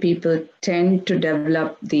predominant people tend to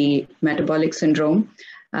develop the metabolic syndrome.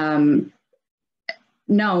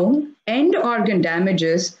 Now, end organ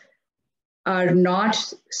damages are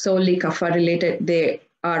not solely Kapha related. They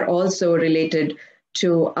are also related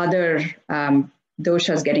to other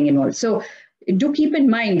doshas getting involved. So do keep in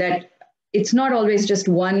mind that it's not always just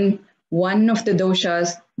one of the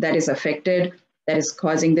doshas that is affected, that is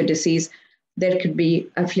causing the disease. There could be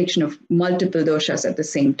affliction of multiple doshas at the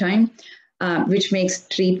same time, which makes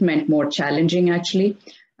treatment more challenging actually.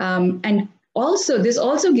 And also, this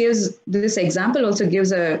example also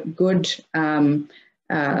gives a good,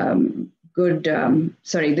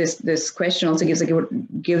 this question also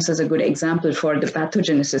gives us a good example for the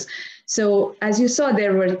pathogenesis. So as you saw,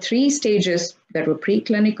 there were 3 stages that were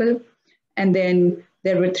preclinical, and then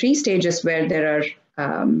there were 3 stages where there are,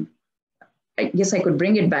 I guess I could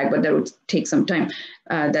bring it back, but that would take some time,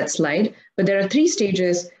 that slide. But there are 3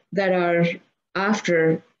 stages that are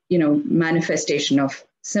after, manifestation of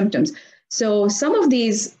symptoms. So some of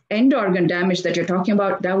these end organ damage that you're talking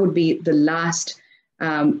about, that would be the last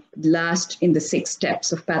in the 6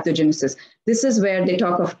 steps of pathogenesis. This is where they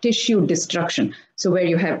talk of tissue destruction. So where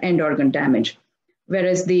you have end organ damage.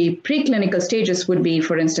 Whereas the preclinical stages would be,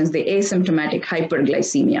 for instance, the asymptomatic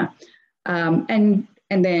hyperglycemia. And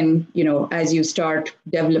then, as you start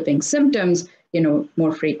developing symptoms,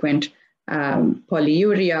 more frequent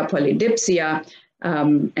polyuria, polydipsia,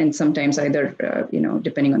 and sometimes either,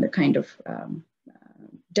 depending on the kind of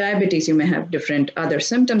diabetes, you may have different other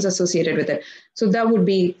symptoms associated with it. So that would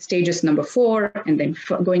be stages number 4, and then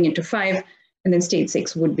going into 5, and then stage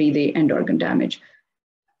 6 would be the end organ damage.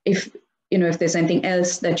 If there's anything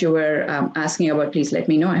else that you were asking about, please let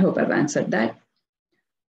me know. I hope I've answered that.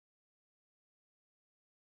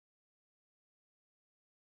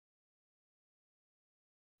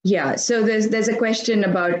 Yeah, so there's a question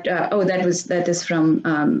about, that is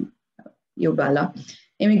from Yobala.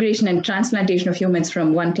 Immigration and transplantation of humans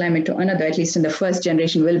from one climate to another, at least in the first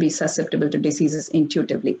generation, will be susceptible to diseases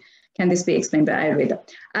intuitively. Can this be explained by Ayurveda?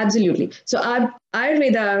 Absolutely. So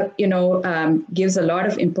Ayurveda, gives a lot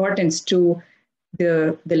of importance to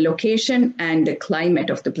the location and the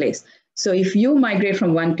climate of the place. So if you migrate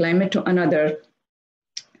from one climate to another,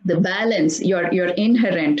 the balance, your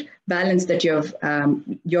inherent balance that your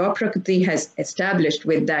Prakriti has established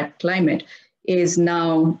with that climate is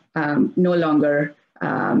now no longer.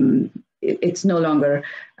 It's no longer,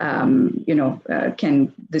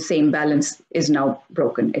 the same balance is now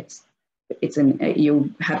broken.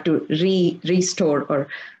 You have to restore or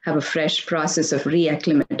have a fresh process of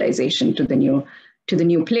reacclimatization to the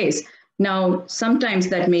new place. Now, sometimes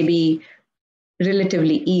that may be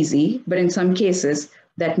relatively easy, but in some cases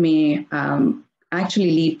that may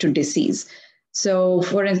actually lead to disease. So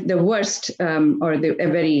for the worst a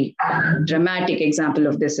very dramatic example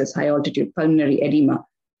of this is high altitude pulmonary edema,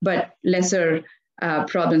 but lesser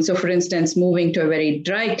problems. So for instance, moving to a very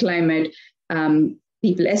dry climate,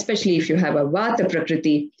 people, especially if you have a Vata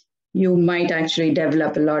Prakriti, you might actually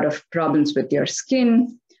develop a lot of problems with your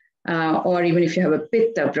skin, or even if you have a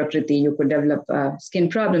Pitta Prakriti, you could develop skin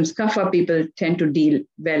problems. Kapha people tend to deal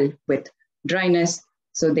well with dryness,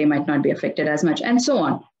 so they might not be affected as much, and so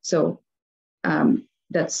on. So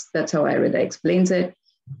that's how Ayurveda explains it.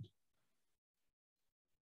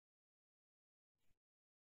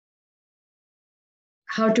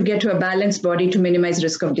 How to get to a balanced body to minimize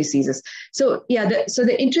risk of diseases. So yeah,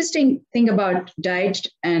 the interesting thing about diet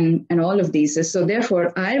and all of these is, so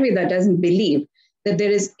therefore Ayurveda doesn't believe that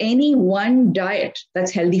there is any one diet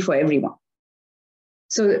that's healthy for everyone.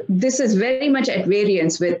 So this is very much at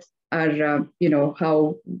variance with our,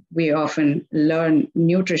 how we often learn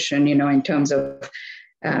nutrition, in terms of,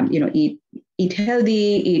 eat healthy,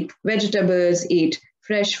 eat vegetables, eat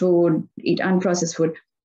fresh food, eat unprocessed food.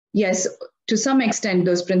 Yes, to some extent,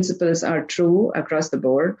 those principles are true across the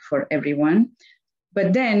board for everyone.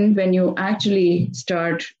 But then when you actually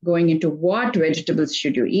start going into what vegetables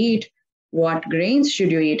should you eat, what grains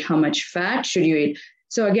should you eat, how much fat should you eat?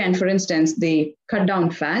 So again, for instance, the cut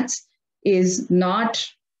down fats is not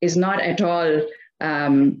at all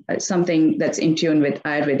something that's in tune with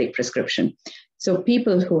Ayurvedic prescription. So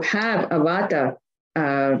people who have a Vata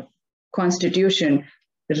constitution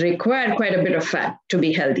require quite a bit of fat to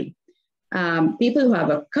be healthy. People who have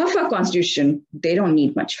a Kapha constitution, they don't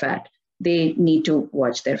need much fat. They need to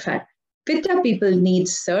watch their fat. Pitta people need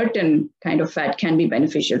certain kind of fat, can be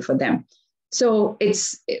beneficial for them. So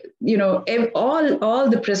it's, all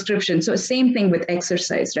the prescriptions. So same thing with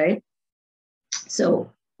exercise, right?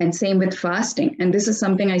 So, and same with fasting. And this is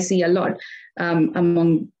something I see a lot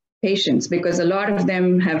among patients, because a lot of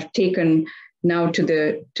them have taken now to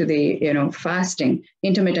the fasting.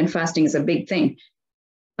 Intermittent fasting is a big thing.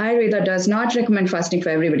 Ayurveda does not recommend fasting for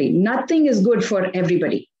everybody. Nothing is good for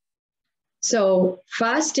everybody. So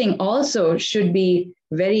fasting also should be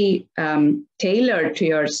very tailored to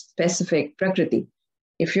your specific Prakriti.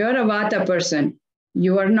 If you're a Vata person,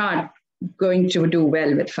 you are not going to do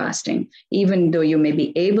well with fasting. Even though you may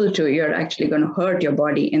be able to, you're actually going to hurt your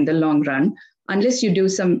body in the long run, unless you do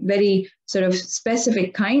some very sort of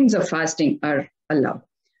specific kinds of fasting are allowed,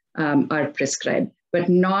 are prescribed, but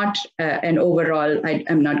not an overall,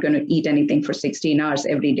 I'm not going to eat anything for 16 hours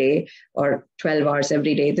every day or 12 hours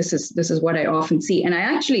every day. This is what I often see. And I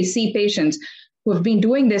actually see patients who have been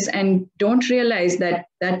doing this and don't realize that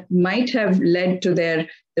that might have led to the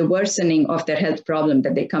worsening of their health problem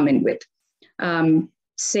that they come in with.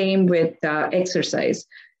 Same with exercise.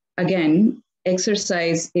 Again,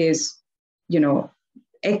 exercise is, there's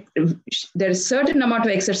a certain amount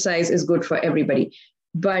of exercise is good for everybody,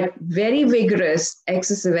 but very vigorous,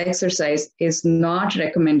 excessive exercise is not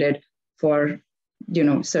recommended for,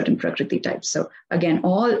 certain Prakriti types. So again,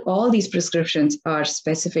 all these prescriptions are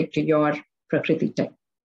specific to your Prakriti type.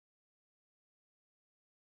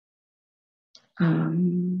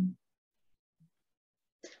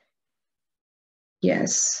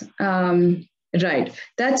 Yes, right.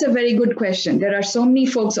 That's a very good question. There are so many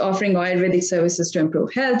folks offering Ayurvedic services to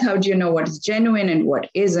improve health. How do you know what is genuine and what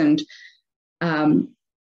isn't? there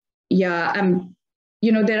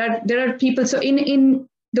are people. So in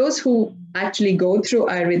those who actually go through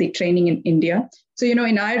Ayurvedic training in India. So, in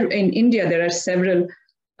India, there are several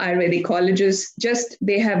Ayurvedic colleges. Just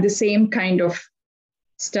they have the same kind of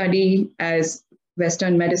study as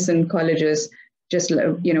Western medicine colleges. Just,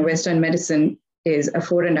 Western medicine is a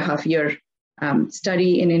 4.5 year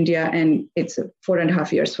study in India, and it's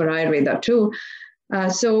 4.5 years for Ayurveda too.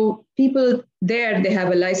 So people there, they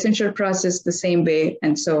have a licensure process the same way.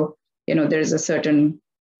 And so, there's a certain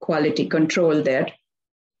quality control there.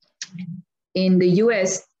 In the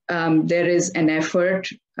US, there is an effort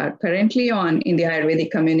currently in the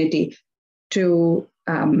Ayurvedic community to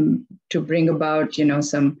bring about,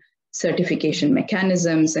 some certification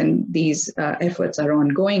mechanisms, and these efforts are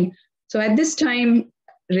ongoing. So at this time,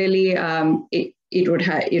 really, it would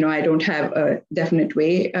have, I don't have a definite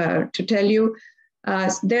way to tell you.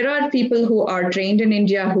 There are people who are trained in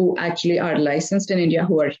India who actually are licensed in India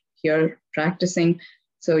who are here practicing.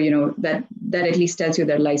 So, that at least tells you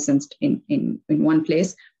they're licensed in one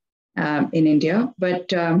place in India.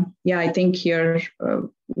 But I think here,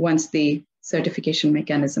 once the certification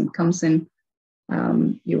mechanism comes in,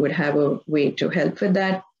 you would have a way to help with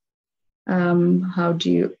that. How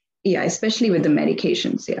do you, especially with the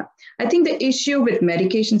medications. Yeah, I think the issue with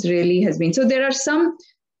medications really has been, so there are some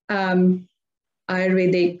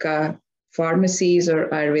Ayurvedic pharmacies or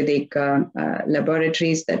Ayurvedic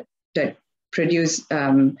laboratories that produce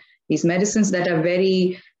these medicines that are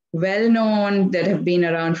very well known, that have been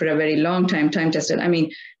around for a very long time, time tested. I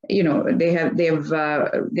mean,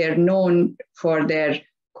 they're known for their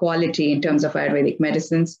quality in terms of Ayurvedic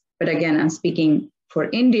medicines. But again, I'm speaking for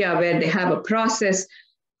India, where they have a process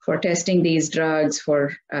for testing these drugs,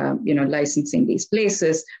 for licensing these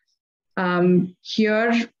places.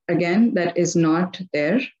 Here, again, that is not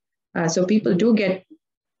there. So people do get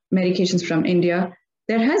medications from India.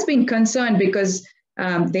 There has been concern because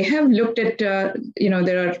they have looked at,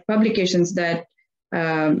 there are publications that,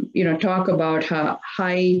 talk about how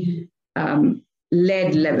high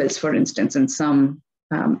lead levels, for instance, in some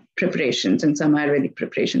preparations, in some Ayurvedic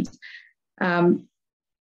preparations.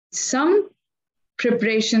 Some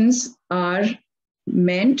preparations are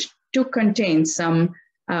meant to contain some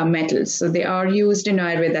metals. So they are used in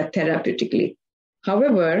Ayurveda therapeutically.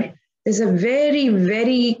 However, there's a very,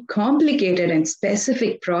 very complicated and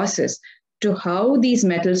specific process to how these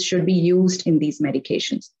metals should be used in these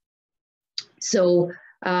medications. So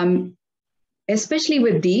especially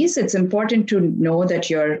with these, it's important to know that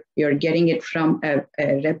you're getting it from a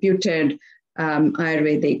reputed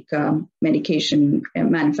Ayurvedic medication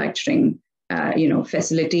manufacturing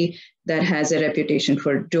facility that has a reputation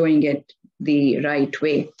for doing it the right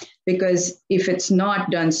way. Because if it's not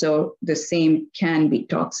done so, the same can be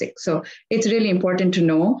toxic. So it's really important to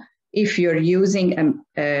know if you're using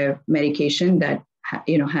a medication that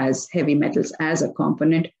has heavy metals as a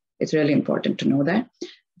component. It's really important to know that.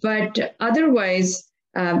 But otherwise,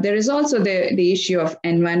 there is also the issue of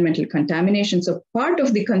environmental contamination. So part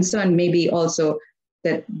of the concern may be also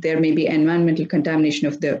that there may be environmental contamination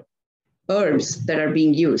of the herbs that are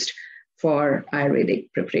being used for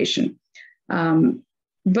Ayurvedic preparation.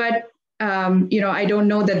 But I don't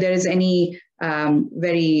know that there is any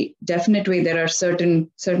very definite way. There are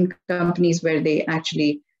certain companies where they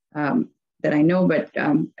actually, that I know, but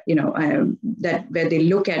that where they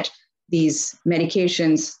look at these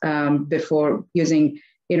medications before using,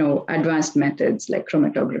 advanced methods like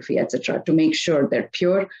chromatography, etc., to make sure they're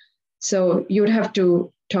pure. So you would have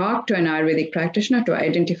to talk to an Ayurvedic practitioner to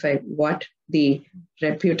identify what the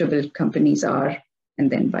reputable companies are, and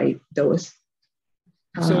then buy those.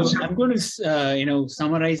 So I'm going to,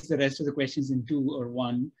 summarize the rest of the questions in two or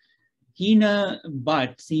one. Hina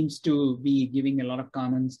Bhatt seems to be giving a lot of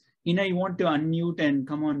comments. Hina, you want to unmute and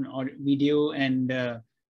come on video and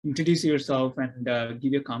introduce yourself and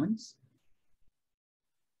give your comments?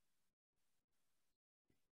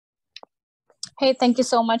 Hey, thank you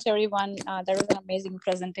so much, everyone. That was an amazing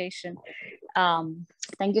presentation.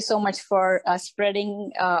 Thank you so much for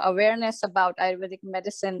spreading awareness about Ayurvedic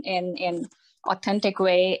medicine in authentic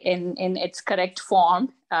way, in its correct form.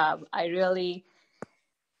 I really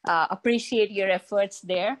appreciate your efforts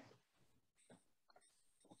there.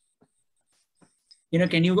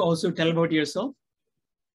 Can you also tell about yourself?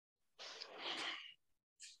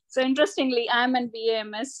 So interestingly, I'm an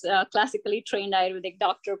BAMS, classically trained Ayurvedic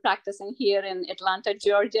doctor practicing here in Atlanta,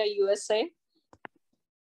 Georgia, USA.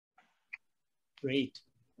 Great,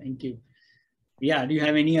 thank you. Yeah, do you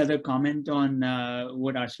have any other comment on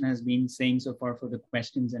what Archana has been saying so far for the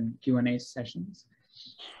questions and Q&A sessions?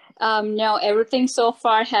 No, everything so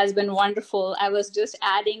far has been wonderful. I was just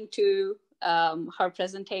adding to her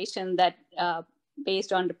presentation that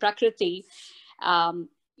based on the Prakriti,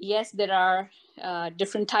 yes, there are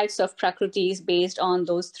different types of Prakritis based on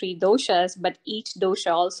those 3 doshas, but each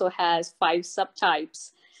dosha also has 5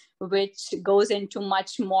 subtypes, which goes into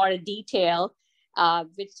much more detail,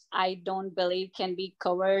 which I don't believe can be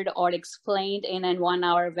covered or explained in a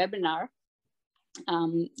 1-hour webinar.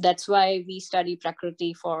 That's why we study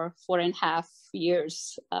Prakriti for 4.5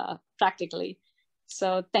 years, practically.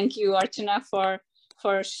 So thank you, Archana,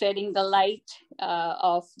 for shedding the light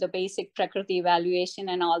of the basic Prakriti evaluation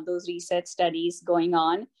and all those research studies going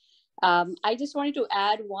on. I just wanted to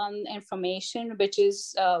add one information, which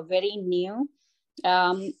is very new.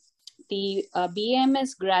 The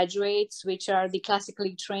BAMS graduates, which are the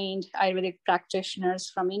classically trained Ayurvedic practitioners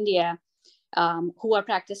from India, who are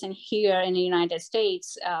practicing here in the United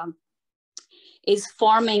States, is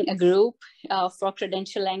forming a group for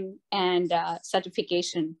credentialing and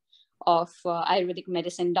certification of Ayurvedic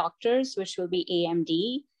medicine doctors, which will be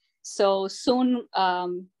AMD. So soon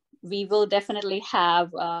we will definitely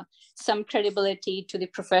have some credibility to the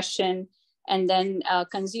profession, and then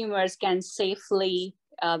consumers can safely,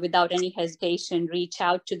 without any hesitation, reach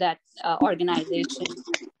out to that organization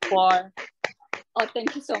for, oh,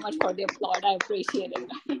 thank you so much for the applaud, I appreciate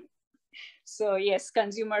it. So yes,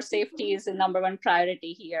 consumer safety is the #1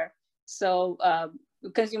 priority here. So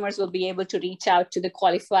consumers will be able to reach out to the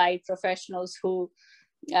qualified professionals who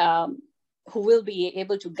will be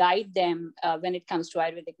able to guide them when it comes to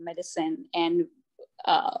Ayurvedic medicine, and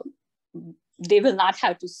they will not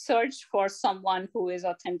have to search for someone who is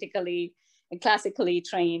authentically and classically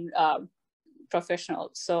trained professional.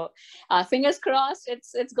 So fingers crossed,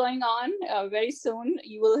 it's going on very soon.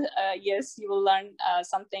 You will, yes, you will learn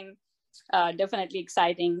something definitely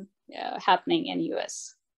exciting happening in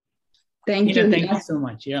US. Thank you. Thank you so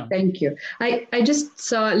much. Yeah. Thank you. I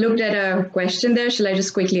just looked at a question there. Shall I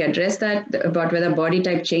just quickly address that about whether body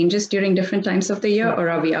type changes during different times of the year, or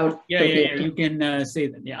are we out? Yeah, you can say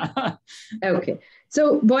that. Yeah. Okay.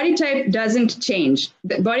 So body type doesn't change.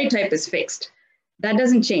 The body type is fixed. That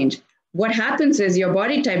doesn't change. What happens is your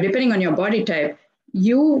body type, depending on your body type,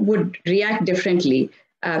 you would react differently.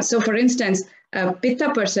 So for instance, a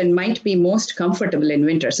Pitta person might be most comfortable in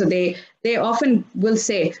winter. So they often will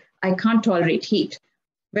say, I can't tolerate heat.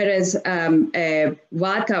 Whereas a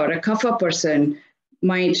Vata or a Kapha person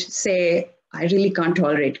might say, I really can't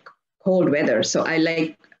tolerate cold weather. So I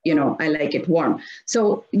like it warm.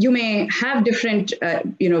 So you may have different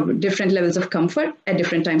levels of comfort at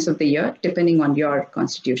different times of the year, depending on your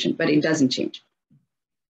constitution, but it doesn't change.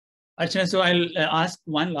 Archana, so I'll ask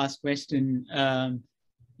one last question.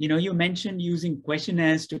 You mentioned using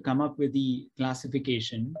questionnaires to come up with the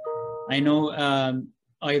classification. I know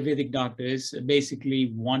Ayurvedic doctors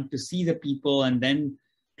basically want to see the people and then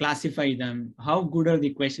classify them. How good are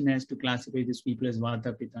the questionnaires to classify these people as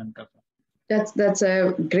Vata, Pitta, and Kapha? That's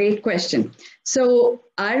a great question. So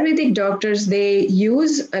Ayurvedic doctors, they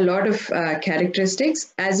use a lot of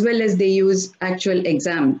characteristics, as well as they use actual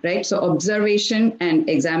exam, right? So observation and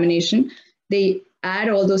examination, they add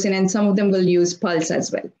all those in, and some of them will use pulse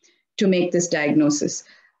as well to make this diagnosis.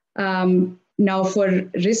 Now, for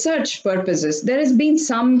research purposes, there has been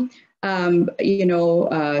some,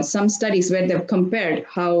 some studies where they've compared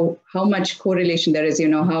how much correlation there is,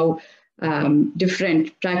 how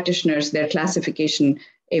different practitioners, their classification,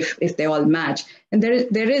 if they all match. And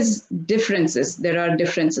there is differences. There are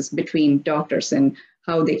differences between doctors and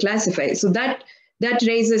how they classify. So that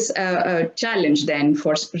raises a challenge then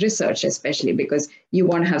for research, especially because you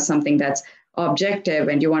want to have something that's objective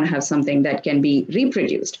and you want to have something that can be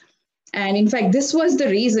reproduced. And in fact, this was the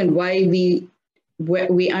reason why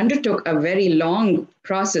we undertook a very long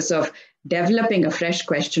process of developing a fresh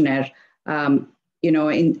questionnaire.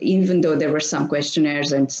 Even though there were some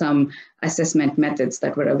questionnaires and some assessment methods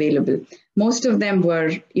that were available, most of them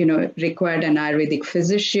were, required an Ayurvedic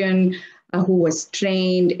physician who was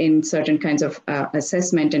trained in certain kinds of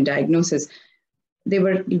assessment and diagnosis. They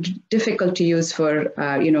were difficult to use for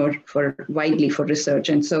widely for research.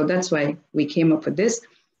 And so that's why we came up with this.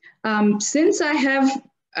 Since I have,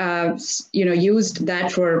 used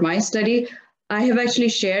that for my study, I have actually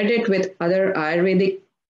shared it with other Ayurvedic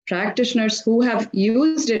practitioners who have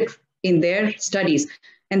used it in their studies,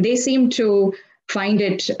 and they seem to find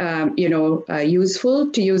it,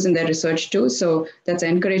 useful to use in their research too. So that's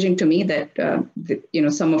encouraging to me that,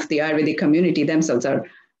 some of the Ayurvedic community themselves are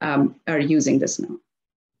using this now.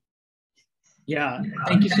 Yeah,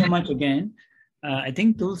 thank you so much again. I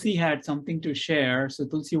think Tulsi had something to share. So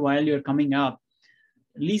Tulsi, while you're coming up,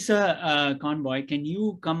 Lisa Conboy, can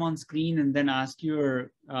you come on screen and then ask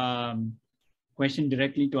your question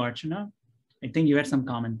directly to Archana? I think you had some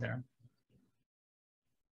comment there.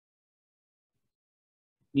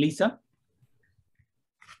 Lisa?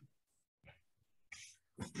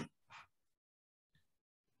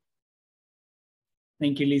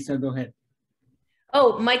 Thank you, Lisa. Go ahead.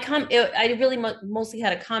 Oh, I really mostly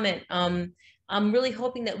had a comment. I'm really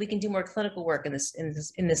hoping that we can do more clinical work in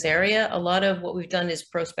this area. A lot of what we've done is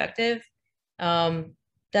prospective.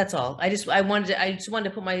 That's all. I just wanted to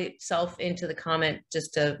put myself into the comment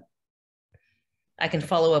just to. I can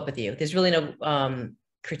follow up with you. There's really no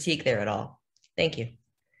critique there at all. Thank you.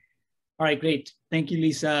 All right, great. Thank you,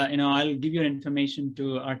 Lisa. I'll give your information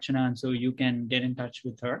to Archana, and so you can get in touch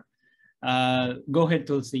with her. Go ahead,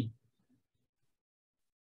 Tulsi.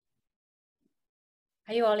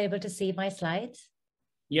 Are you all able to see my slides?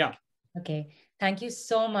 Yeah. Okay. Thank you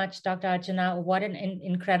so much, Dr. Archana. What an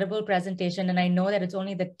incredible presentation. And I know that it's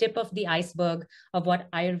only the tip of the iceberg of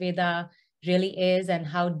what Ayurveda really is and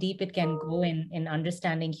how deep it can go in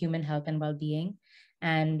understanding human health and well-being.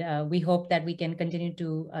 And we hope that we can continue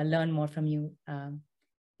to learn more from you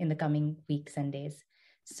in the coming weeks and days.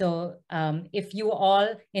 So if you all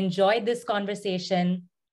enjoyed this conversation,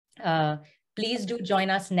 please do join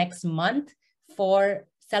us next month for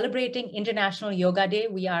celebrating International Yoga Day.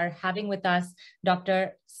 We are having with us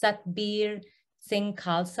Dr. Satbir Singh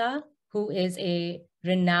Khalsa, who is a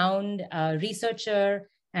renowned researcher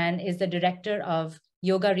and is the director of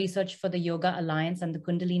yoga research for the Yoga Alliance and the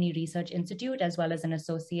Kundalini Research Institute, as well as an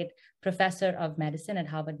associate professor of medicine at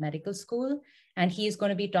Harvard Medical School. And he's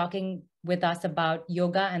going to be talking with us about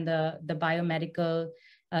yoga and the biomedical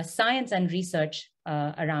science and research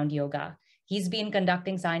around yoga. He's been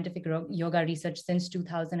conducting scientific yoga research since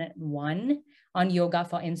 2001 on yoga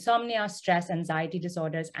for insomnia, stress, anxiety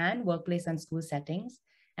disorders, and workplace and school settings,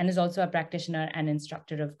 and is also a practitioner and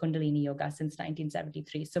instructor of Kundalini Yoga since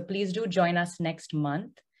 1973. So please do join us next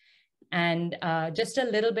month. And just a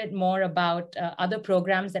little bit more about other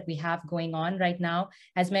programs that we have going on right now.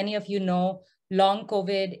 As many of you know, long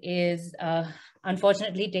COVID is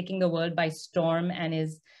unfortunately taking the world by storm and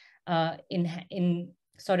is in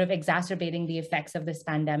sort of exacerbating the effects of this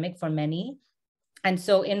pandemic for many. And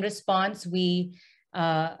so in response, we,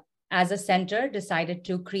 as a center, decided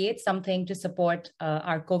to create something to support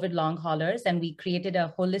our COVID long haulers. And we created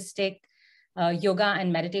a holistic yoga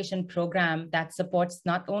and meditation program that supports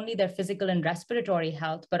not only their physical and respiratory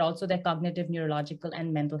health, but also their cognitive, neurological,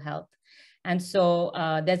 and mental health. And so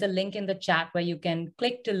there's a link in the chat where you can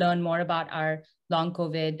click to learn more about our long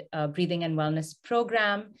COVID breathing and wellness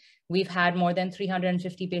program. We've had more than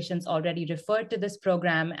 350 patients already referred to this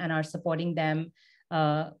program and are supporting them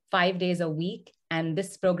 5 days a week. And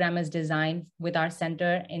this program is designed with our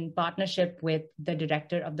center in partnership with the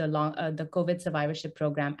director of the COVID survivorship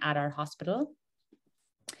program at our hospital.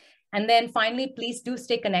 And then finally, please do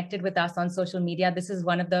stay connected with us on social media. This is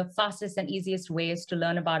one of the fastest and easiest ways to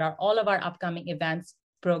learn about all of our upcoming events,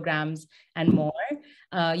 programs, and more.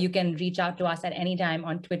 You can reach out to us at any time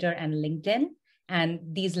on Twitter and LinkedIn. And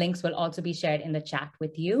these links will also be shared in the chat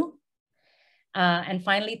with you. And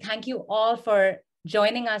finally, thank you all for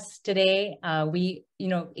joining us today.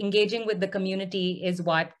 Engaging with the community is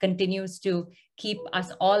what continues to keep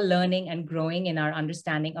us all learning and growing in our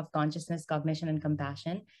understanding of consciousness, cognition, and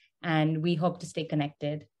compassion. And we hope to stay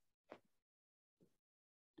connected.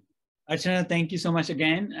 Archana, thank you so much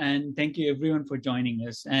again. And thank you everyone for joining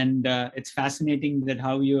us. And it's fascinating that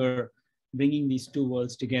how you're bringing these two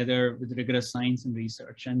worlds together with rigorous science and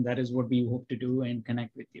research. And that is what we hope to do and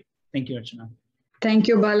connect with you. Thank you, Archana. Thank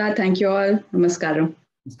you, Bala. Thank you all. Namaskaram.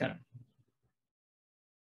 Namaskaram.